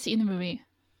 I've never seen the movie.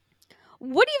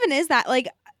 What even is that? Like,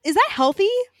 is that healthy?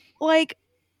 Like,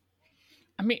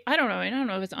 I mean, I don't know. I don't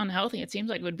know if it's unhealthy. It seems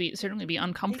like it would certainly be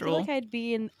uncomfortable. I feel like I'd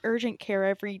be in urgent care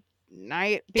every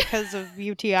night because of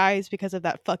UTIs because of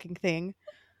that fucking thing.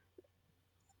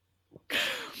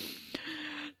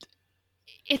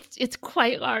 It's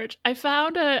quite large. I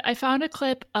found a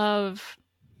clip of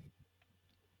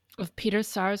Peter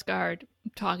Sarsgaard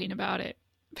talking about it.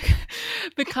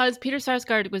 Because Peter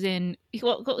Sarsgaard was in he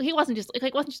wasn't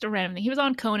just a random thing. He was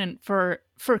on Conan for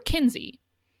Kinsey,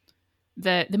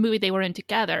 the movie they were in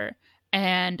together,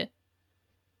 and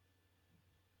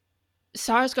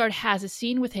Sarsgaard has a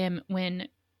scene with him when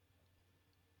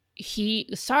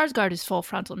Sarsgaard is full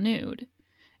frontal nude,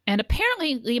 and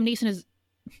apparently Liam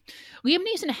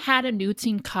Neeson had a nude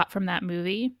scene cut from that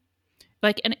movie,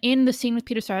 and in the scene with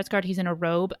Peter Sarsgaard he's in a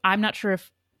robe. I'm not sure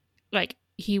if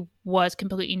he was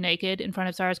completely naked in front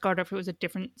of Sarsgaard or if it was a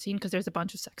different scene because there's a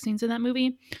bunch of sex scenes in that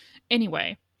movie.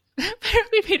 Anyway,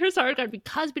 apparently Peter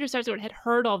Sarsgaard had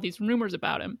heard all these rumors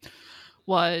about him,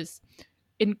 was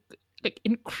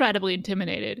incredibly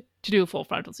intimidated to do a full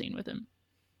frontal scene with him.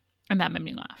 And that made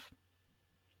me laugh.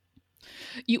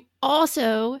 You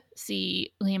also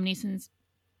see Liam Neeson's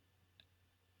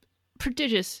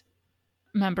prodigious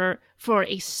member for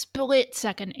a split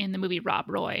second in the movie Rob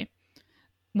Roy,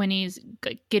 when he's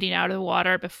getting out of the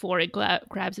water before he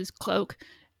grabs his cloak,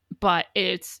 but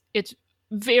it's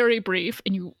very brief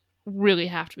and you really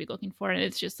have to be looking for it.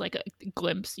 It's just like a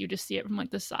glimpse. You just see it from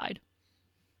the side.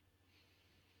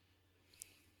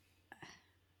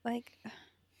 It's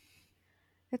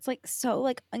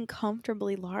so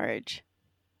uncomfortably large.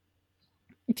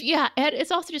 Yeah, and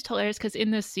it's also just hilarious because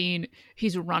in this scene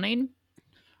he's running,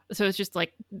 so it's just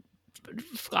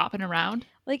flopping around.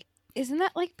 Isn't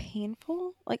that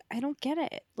painful? I don't get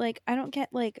it. I don't get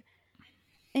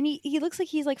and he looks like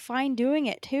he's fine doing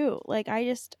it too.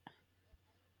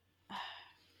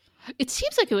 It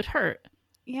seems like it would hurt.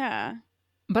 Yeah.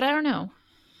 But I don't know.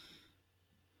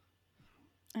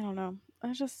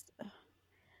 I just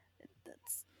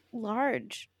that's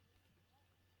large.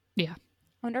 Yeah.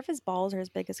 I wonder if his balls are as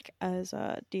big as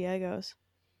Diego's.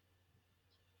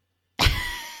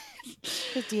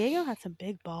 Because Diego had some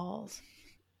big balls.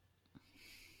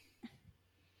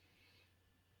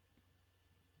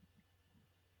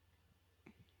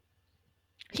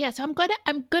 Yeah, so I'm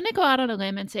gonna go out on a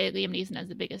limb and say Liam Neeson has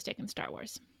the biggest dick in Star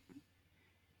Wars. I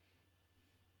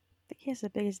think he has the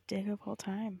biggest dick of all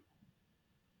time.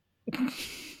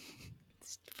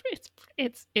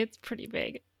 It's pretty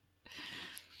big.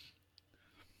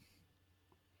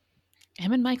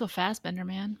 Him and Michael Fassbender,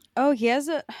 man. Oh, he has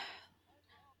a.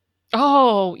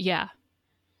 Oh yeah.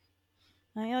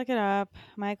 Let me look it up.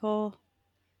 Michael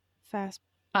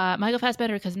Fassbender. Michael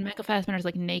Fassbender, because Michael Fassbender is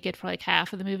naked for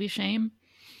half of the movie. Shame.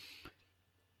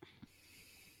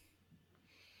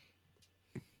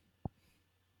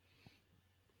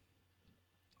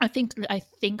 I think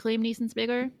Liam Neeson's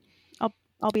bigger. I'll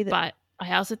be the. But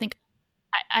I also think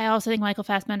Michael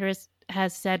Fassbender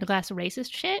has said less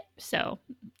racist shit, so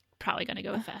probably gonna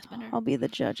go with Fassbender. I'll be the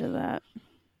judge of that.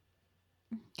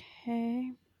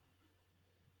 Okay.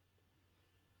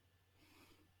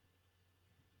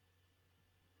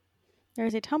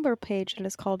 There's a Tumblr page that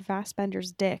is called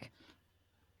Fassbender's Dick.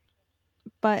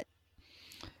 But,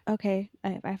 okay,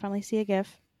 I finally see a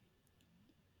GIF.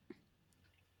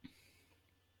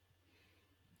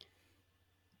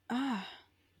 Ah,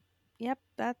 yep,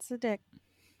 that's a dick.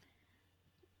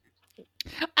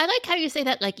 I like how you say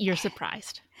that like you're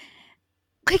surprised.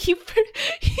 Like you,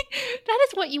 that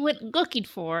is what you went looking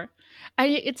for.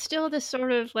 And it's still this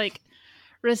sort of like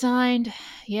resigned,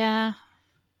 yeah.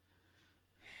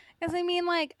 Because I mean,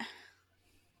 like,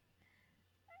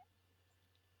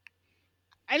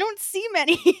 I don't see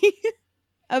many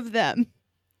of them.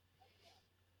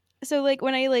 So, like,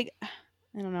 when I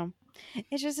don't know.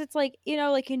 It's like,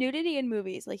 like nudity in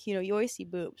movies, like, you always see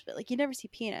boobs, but like you never see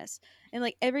penis. And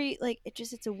like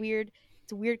it's a weird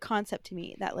concept to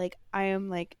me that like I am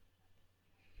like,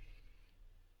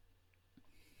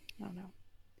 I don't know.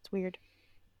 It's weird.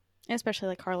 And especially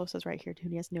like Carlos is right here too.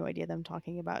 He has no idea that I'm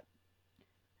talking about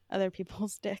other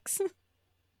people's dicks.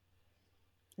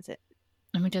 That's it.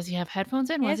 I mean, does he have headphones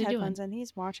in? He What's has he headphones doing? and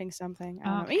he's watching something. I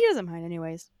don't know. Okay. He doesn't mind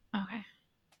anyways. Okay.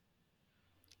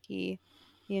 He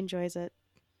enjoys it.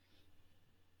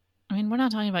 I mean, we're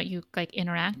not talking about you like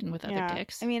interacting with other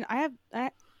dicks. I mean, I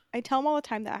tell him all the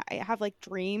time that I have like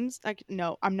dreams. Like,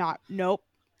 no, I'm not. Nope.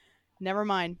 Never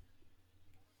mind.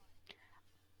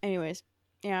 Anyways,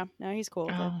 yeah, no, he's cool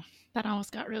with it. That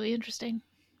almost got really interesting.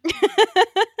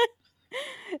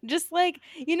 Just like,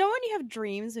 when you have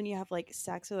dreams when you have like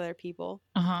sex with other people,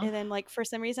 and then like for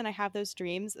some reason I have those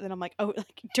dreams, and then I'm like, oh,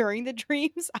 like during the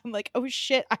dreams, I'm like, oh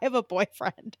shit, I have a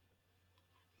boyfriend.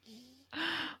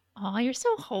 Oh, you're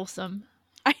so wholesome.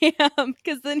 I am,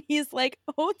 because then he's like,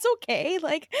 oh, it's okay,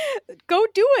 like, go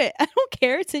do it. I don't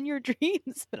care. It's in your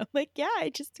dreams. But I'm like, yeah,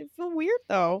 I feel weird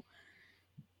though.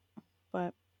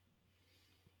 But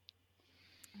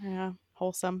yeah,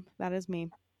 wholesome. That is me.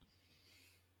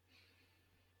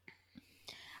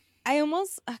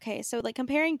 So like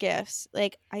comparing gifts,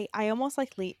 like I almost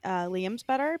like Liam's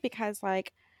better because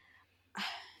like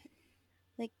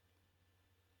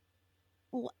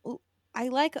I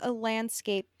like a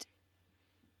landscaped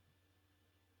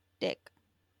dick.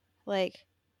 Like,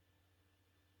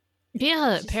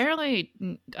 yeah, apparently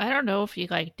I don't know if he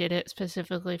like did it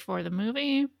specifically for the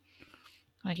movie.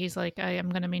 Like he's like, I am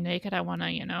gonna be naked, I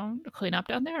wanna, clean up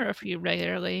down there, or if he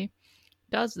regularly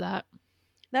does that.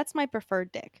 That's my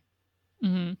preferred dick.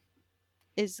 Mm-hmm.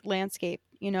 Is landscape,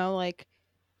 like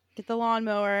get the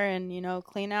lawnmower and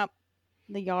clean up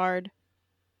the yard.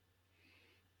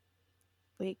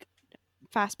 Like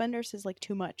Fassbender's is like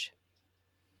too much.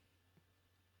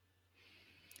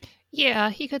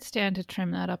 Yeah, he could stand to trim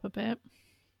that up a bit.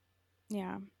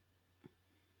 Yeah.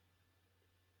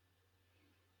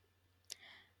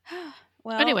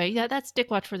 Well, anyway, yeah, that's Dick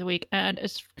Watch for the week, and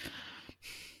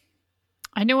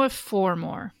I know of 4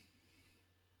 more.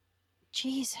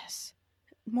 Jesus,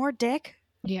 more dick.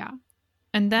 Yeah,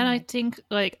 and then I think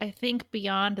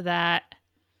beyond that,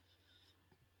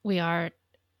 we are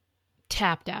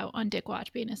tapped out on Dick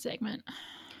Watch being a segment.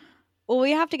 Well,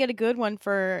 we have to get a good one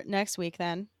for next week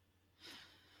then.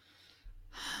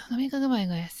 Let me look at my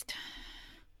list.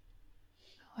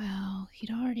 Well,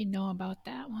 you'd already know about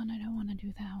that one. I don't want to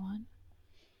do that one.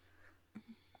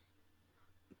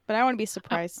 But I want to be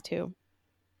surprised too.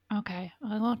 Okay.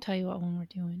 I won't tell you what one we're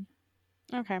doing.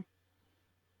 Okay.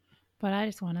 But I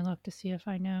just want to look to see if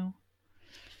I know.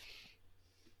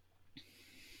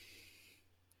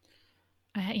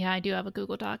 I do have a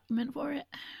Google document for it.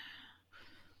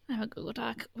 I have a Google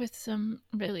Doc with some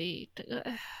really...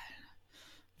 if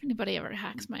anybody ever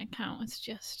hacks my account, it's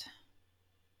just...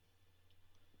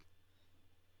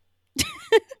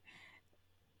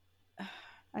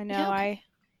 I know, yeah,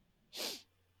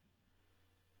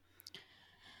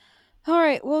 All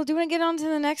right, well, do you want to get on to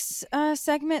the next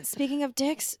segment? Speaking of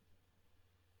dicks.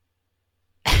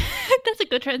 That's a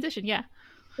good transition, yeah.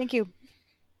 Thank you.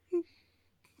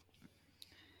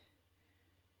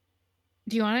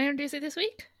 Do you want to introduce it this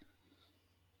week?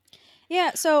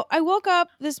 Yeah, so I woke up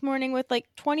this morning with like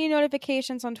 20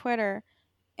 notifications on Twitter,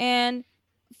 and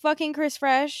fucking Chris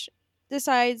Fresh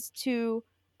decides to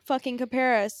fucking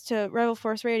compare us to Rebel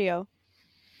Force Radio.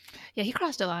 Yeah, he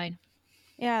crossed a line.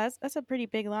 Yeah, that's a pretty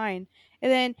big line.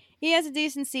 And then he has the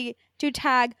decency to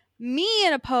tag me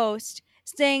in a post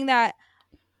saying that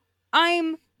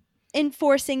I'm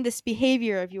enforcing this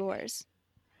behavior of yours.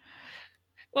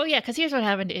 Well, yeah, because here's what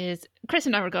happened is Chris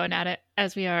and I were going at it,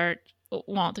 as we are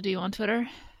wont to do on Twitter.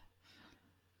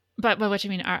 But by which I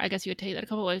mean, I guess you would take that a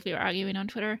couple ways. We were arguing on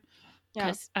Twitter.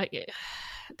 Because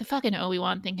the fucking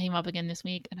Obi-Wan thing came up again this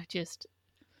week, and I just...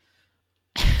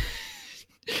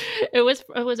 it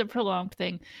was a prolonged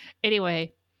thing.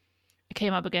 Anyway,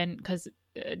 came up again because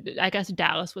I guess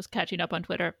Dallas was catching up on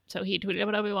Twitter, so he tweeted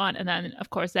about Obi-Wan, and then of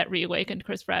course that reawakened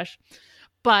Chris Fresh.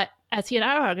 But as he and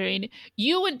I were arguing,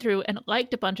 you went through and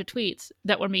liked a bunch of tweets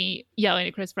that were me yelling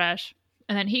at Chris Fresh,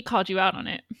 and then he called you out on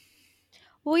it.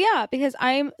 Well, yeah, because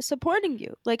I'm supporting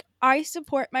you. Like, I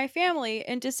support my family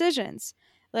in decisions.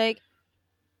 Like,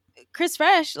 Chris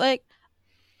Fresh, like,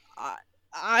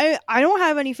 I don't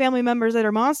have any family members that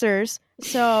are monsters,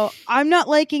 so I'm not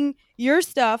liking your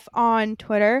stuff on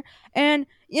Twitter. And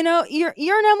your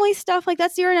and Emily stuff, like,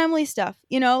 that's your and Emily stuff.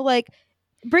 Like,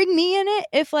 bring me in it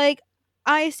if like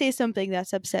I say something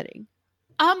that's upsetting.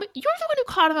 You're the one who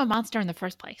called him a monster in the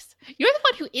first place. You're the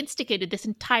one who instigated this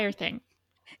entire thing.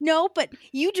 No, but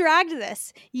you dragged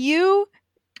this. You.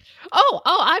 Oh,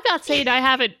 I'm not saying I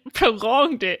haven't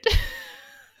prolonged it.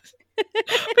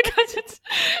 Because it's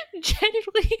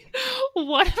genuinely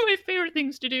one of my favorite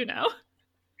things to do now.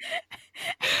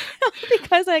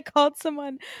 Because I called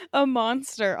someone a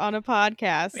monster on a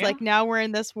podcast. Yeah. Like, now we're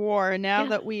in this war, and now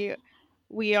that we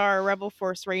are Rebel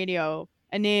Force Radio,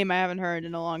 a name I haven't heard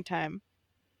in a long time.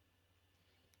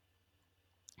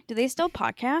 Do they still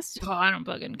podcast? Oh, I don't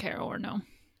fucking care or no.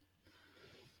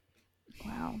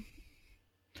 Wow.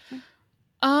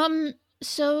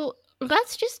 So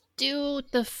let's just do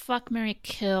the fuck, marry,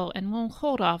 kill, and we'll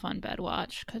hold off on bed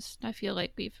watch because I feel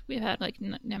like we've had like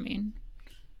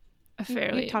a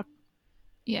fairly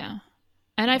yeah,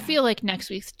 and I feel like next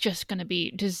week's just gonna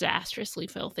be disastrously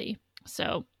filthy.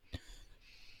 So,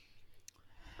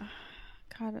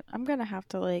 God, I'm gonna have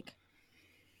to like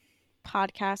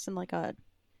podcast in like a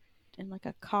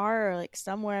car or like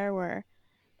somewhere where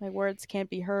my words can't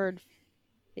be heard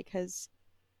because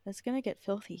it's gonna get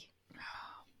filthy.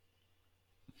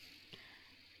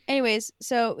 Anyways,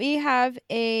 so we have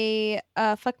a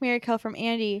fuck, marry, kill from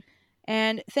Andy,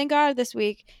 and thank God this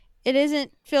week it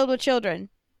isn't filled with children.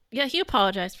 Yeah, he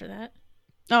apologized for that.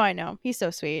 Oh, I know. He's so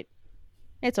sweet.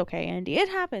 It's okay, Andy. It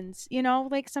happens.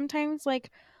 Like sometimes like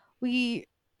we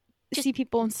see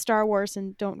people in Star Wars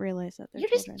and don't realize that they're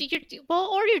children.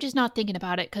 Or you're just not thinking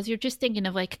about it because you're just thinking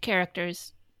of like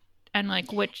characters and like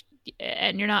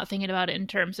and you're not thinking about it in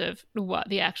terms of what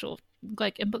the actual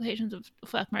like implications of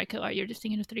fuck, marry, kill are. You're just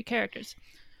thinking of 3 characters.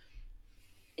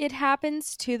 It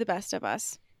happens to the best of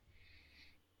us.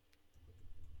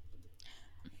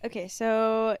 Okay,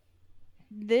 so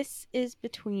this is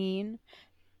between,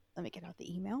 let me get out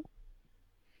the email.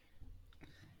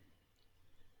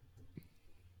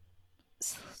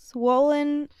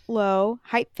 Swollen Low,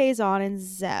 Hype Phase On, and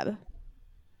Zeb.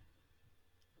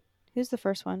 Who's the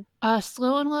first one?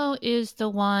 Slow and Low is the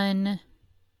one.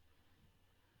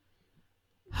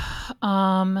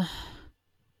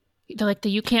 Like the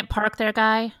you can't park there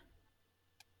guy.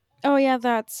 Oh yeah,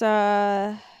 that's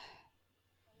the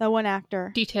one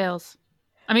actor. Details.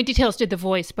 I mean, Details did the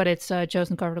voice, but it's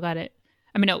Joseph got it.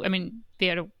 I mean the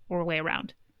other way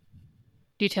around.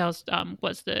 Details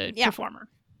was the performer.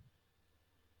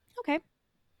 Okay.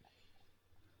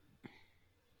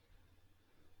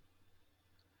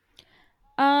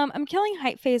 I'm killing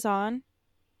Hype Phase On.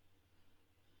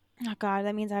 Oh God,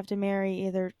 that means I have to marry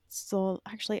either still.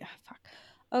 Actually, fuck.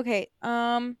 Okay.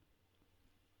 I'm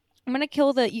gonna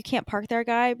kill the you can't park there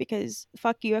guy because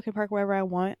fuck you. I can park wherever I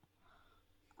want.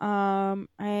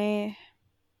 I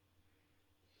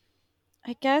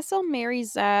guess I'll marry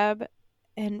Zeb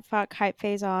and fuck Hype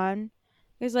Phase On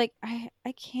because like I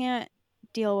can't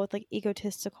deal with like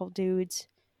egotistical dudes.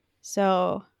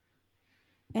 So.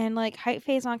 And like Hype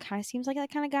Phase On kind of seems like that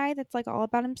kind of guy that's like all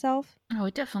about himself. Oh,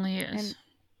 it definitely is.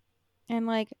 And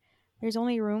like there's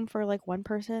only room for like one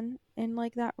person in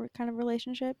like that kind of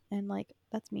relationship, and like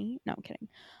that's me. No, I'm kidding.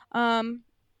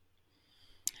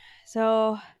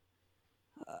 So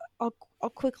I'll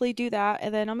quickly do that,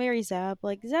 and then I'll marry Zeb.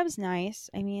 Like Zeb's nice.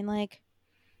 I mean, like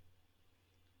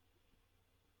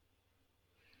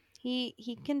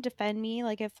he can defend me.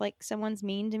 Like if like someone's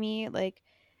mean to me, like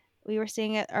we were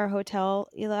staying at our hotel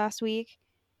last week,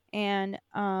 and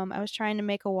I was trying to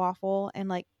make a waffle, and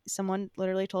like someone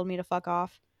literally told me to fuck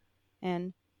off,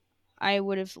 and I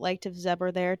would have liked if Zeb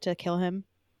were there to kill him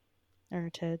or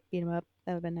to beat him up.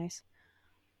 That would have been nice.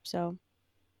 So,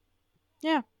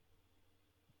 yeah,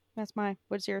 that's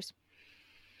what's yours?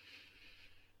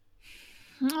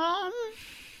 I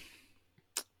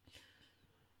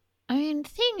mean, the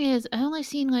thing is, I only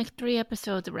seen like 3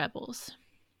 episodes of Rebels,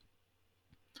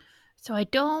 so I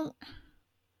don't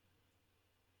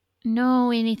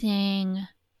know anything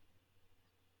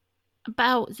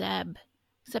about Zeb,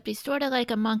 except he's sort of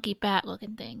like a monkey bat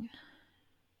looking thing.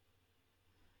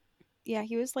 Yeah,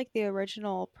 he was like the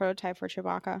original prototype for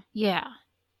Chewbacca. Yeah.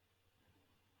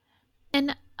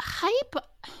 And Hype,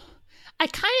 I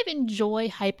kind of enjoy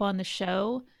hype on the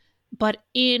show, but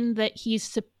in that he's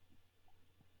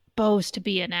supposed to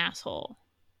be an asshole.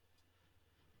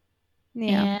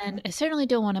 Yeah. And I certainly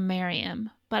don't want to marry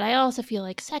him, but I also feel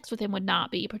like sex with him would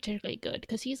not be particularly good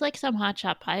because he's like some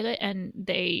hotshot pilot and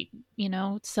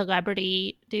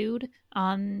celebrity dude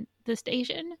on the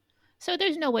station. So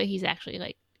there's no way he's actually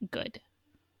like good.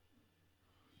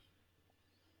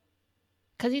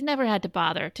 Because he's never had to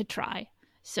bother to try.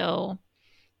 So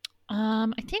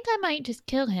I think I might just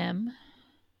kill him.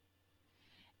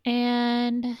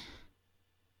 And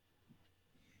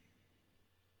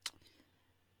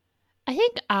I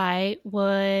think I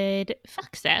would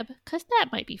fuck Seb because that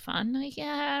might be fun. Like,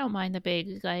 yeah, I don't mind the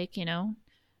big, like,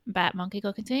 bat monkey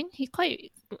looking thing. He's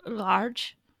quite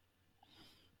large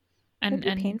That'd be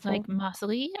and painful. like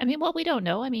muscly. I mean, well, we don't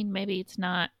know. I mean, maybe it's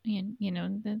not,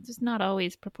 it's just not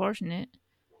always proportionate.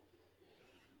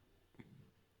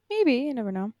 Maybe, you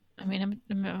never know. I mean,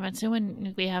 I'm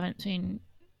assuming we haven't seen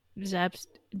Zeb's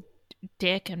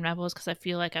dick in Rebels because I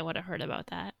feel like I would have heard about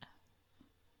that.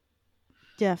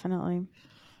 Definitely.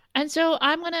 And so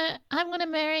I'm gonna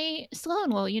marry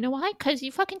Sloan. Well, you know why? Because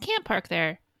you fucking can't park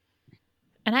there.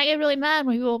 And I get really mad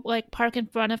when people like park in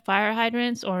front of fire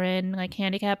hydrants or in like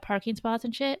handicapped parking spots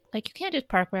and shit. Like you can't just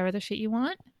park wherever the shit you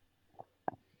want.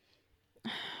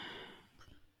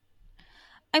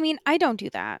 I mean, I don't do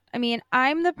that. I mean,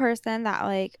 I'm the person that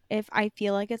like if I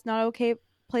feel like it's not okay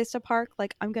place to park,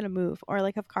 like I'm gonna move. Or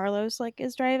like if Carlos like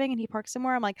is driving and he parks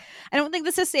somewhere, I'm like, I don't think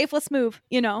this is safe. Let's move.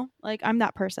 Like I'm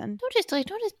that person. Don't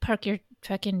just park your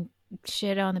fucking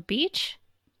shit on the beach.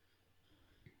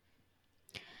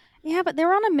 Yeah, but they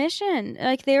were on a mission.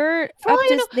 Like they were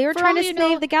trying to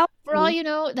save the galaxy. For all you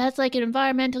know, that's like an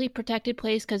environmentally protected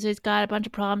place because it's got a bunch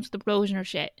of problems with erosion or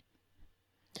shit.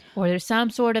 Or there's some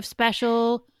sort of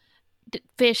special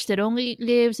fish that only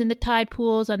lives in the tide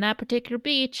pools on that particular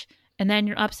beach, and then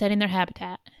you're upsetting their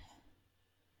habitat.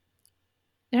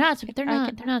 They're not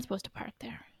supposed to park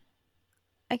there.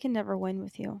 I can never win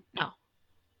with you. No.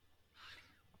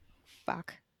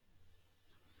 Fuck.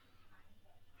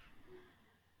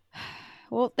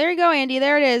 Well, there you go, Andy.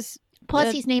 There it is.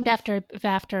 Plus, he's named after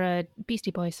a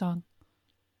Beastie Boys song.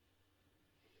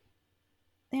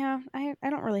 Yeah, I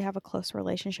don't really have a close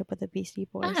relationship with the Beastie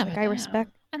Boys. I don't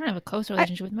have a close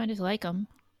relationship with them. I just like them.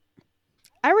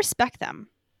 I respect them.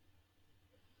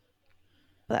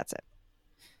 But that's it.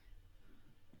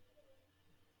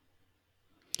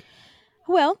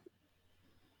 Well,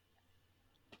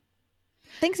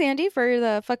 thanks, Andy, for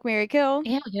the fuck, marry, kill.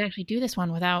 Yeah, we could actually do this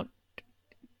one without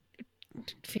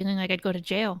feeling like I'd go to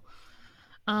jail.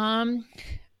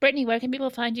 Brittany, where can people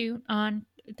find you on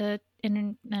the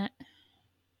internet?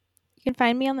 You can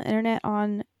find me on the internet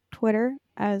on Twitter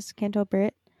as Canto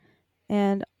Brit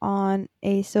and on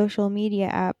a social media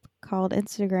app called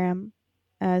Instagram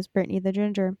as Brittany the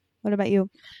Ginger. What about you?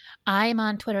 I'm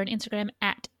on Twitter and Instagram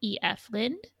at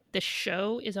EFLind. The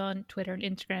show is on Twitter and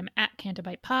Instagram at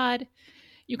CantoBitePod.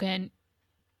 You can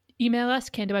email us,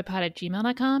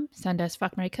 cantobitepod@gmail.com. Send us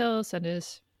fuck, marry, kill. Send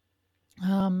us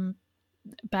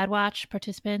Bad Watch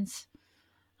participants.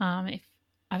 If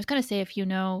I was gonna say if you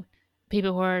know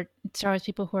people who are Star Wars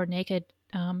people who are naked,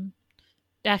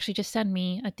 actually just send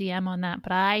me a DM on that.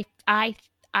 But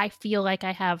I feel like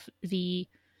I have the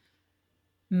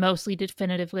mostly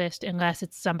definitive list unless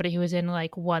it's somebody who is in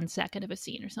like 1 second of a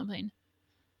scene or something.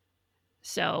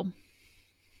 So,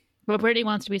 but Brittany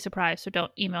wants to be surprised, so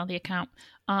don't email the account.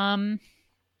 Other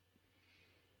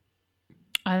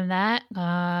than that,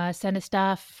 send us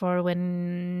stuff for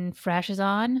when Fresh is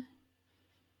on.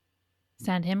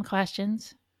 Send him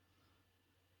questions.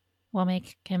 We'll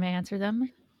make him answer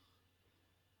them.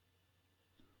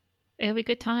 It'll be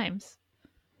good times.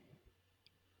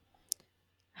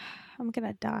 I'm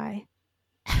gonna die.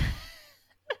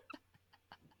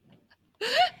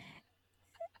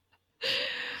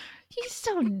 He's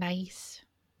so nice.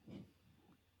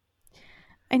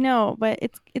 I know, but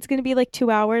it's gonna be like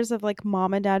 2 hours of like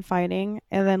mom and dad fighting,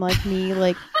 and then like me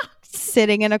like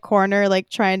sitting in a corner like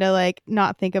trying to like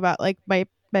not think about like my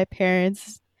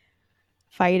parents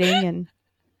fighting, and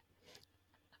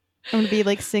I'm gonna be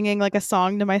like singing like a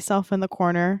song to myself in the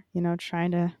corner,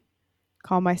 trying to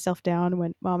calm myself down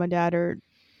when mom and dad are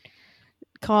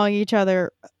calling each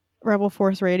other Rebel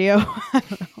Force Radio. I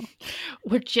don't know.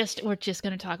 We're just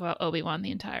gonna talk about Obi-Wan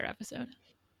the entire episode.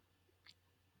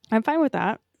 I'm fine with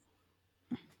that.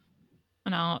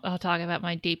 And I'll talk about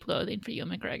my deep loathing for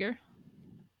Ewan McGregor.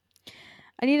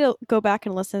 I need to go back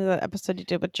and listen to that episode you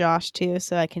did with Josh too,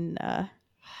 so I can God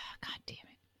damn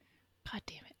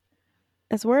it.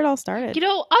 That's where it all started.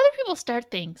 Other people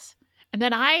start things and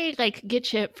then I like get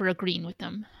shit for agreeing with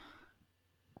them.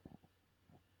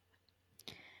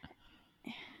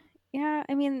 Yeah,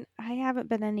 I mean, I haven't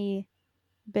been in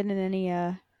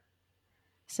any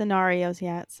scenarios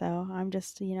yet, so I'm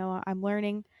just, I'm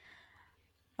learning.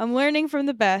 I'm learning from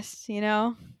the best,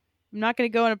 I'm not going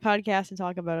to go on a podcast and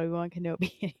talk about Obi-Wan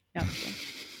Kenobi. No, I'm kidding.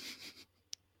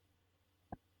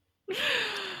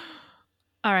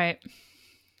 All right.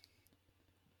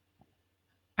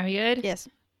 Are we good? Yes.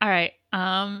 All right.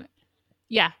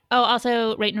 Yeah. Oh,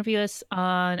 also rate and review us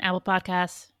on Apple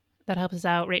Podcasts. That helps us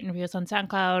out. Rate and review us on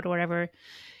SoundCloud or wherever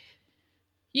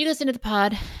you listen to the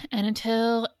pod. And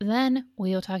until then,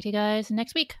 we'll talk to you guys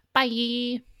next week.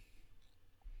 Bye.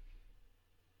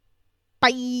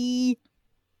 Bye.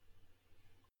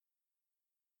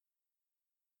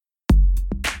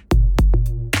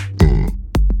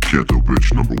 Ghetto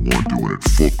bitch number 1 doing it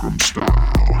Fulcrum style.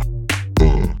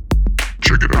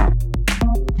 Check it out.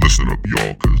 Listen up,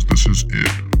 y'all, cause this is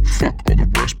it. Fuck all the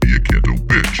rest, be a Ghetto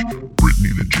bitch.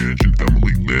 Brittany the Ginge and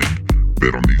Emily Lynn.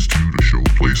 Bet on these two to show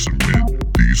place and win.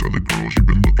 These are the girls you've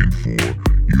been looking for.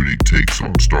 Unique takes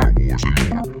on Star Wars and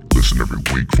more. Listen every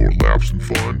week for laughs and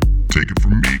fun. Take it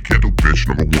from me, Ghetto bitch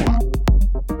number 1.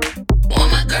 All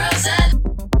my girls at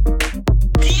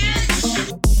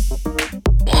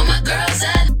all my girls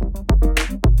at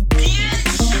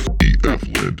EF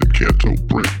Lind and Canto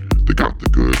Brent. They got the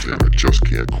goods and I just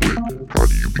can't quit. How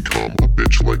do you become a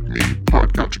bitch like me?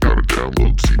 Podcast, you gotta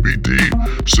download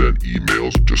CBD. Send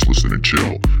emails, just listen and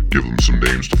chill. Give them some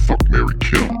names to fuck, marry,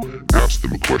 kill. Ask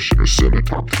them a question or send a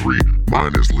top 3.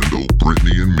 Mine is Lindo,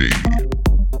 Brittany, and me.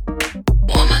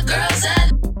 all my girls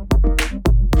at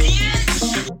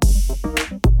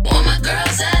all my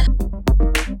girls at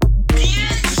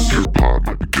Your pod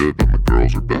might be good, but my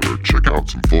girls are better. Check out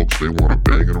some folks, they want a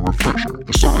bang and a refresher.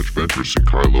 Asajj Ventress and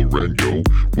Kylo Ren, yo.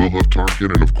 We'll have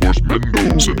Tarkin and of course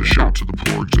Mendo. Send a shout to the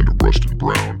Porgs and to Rustin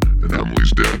Brown. And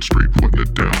Emily's dad straight putting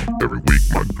it down. Every week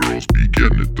my girls be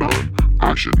getting it done.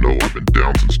 I should know, I've been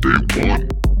down since day 1.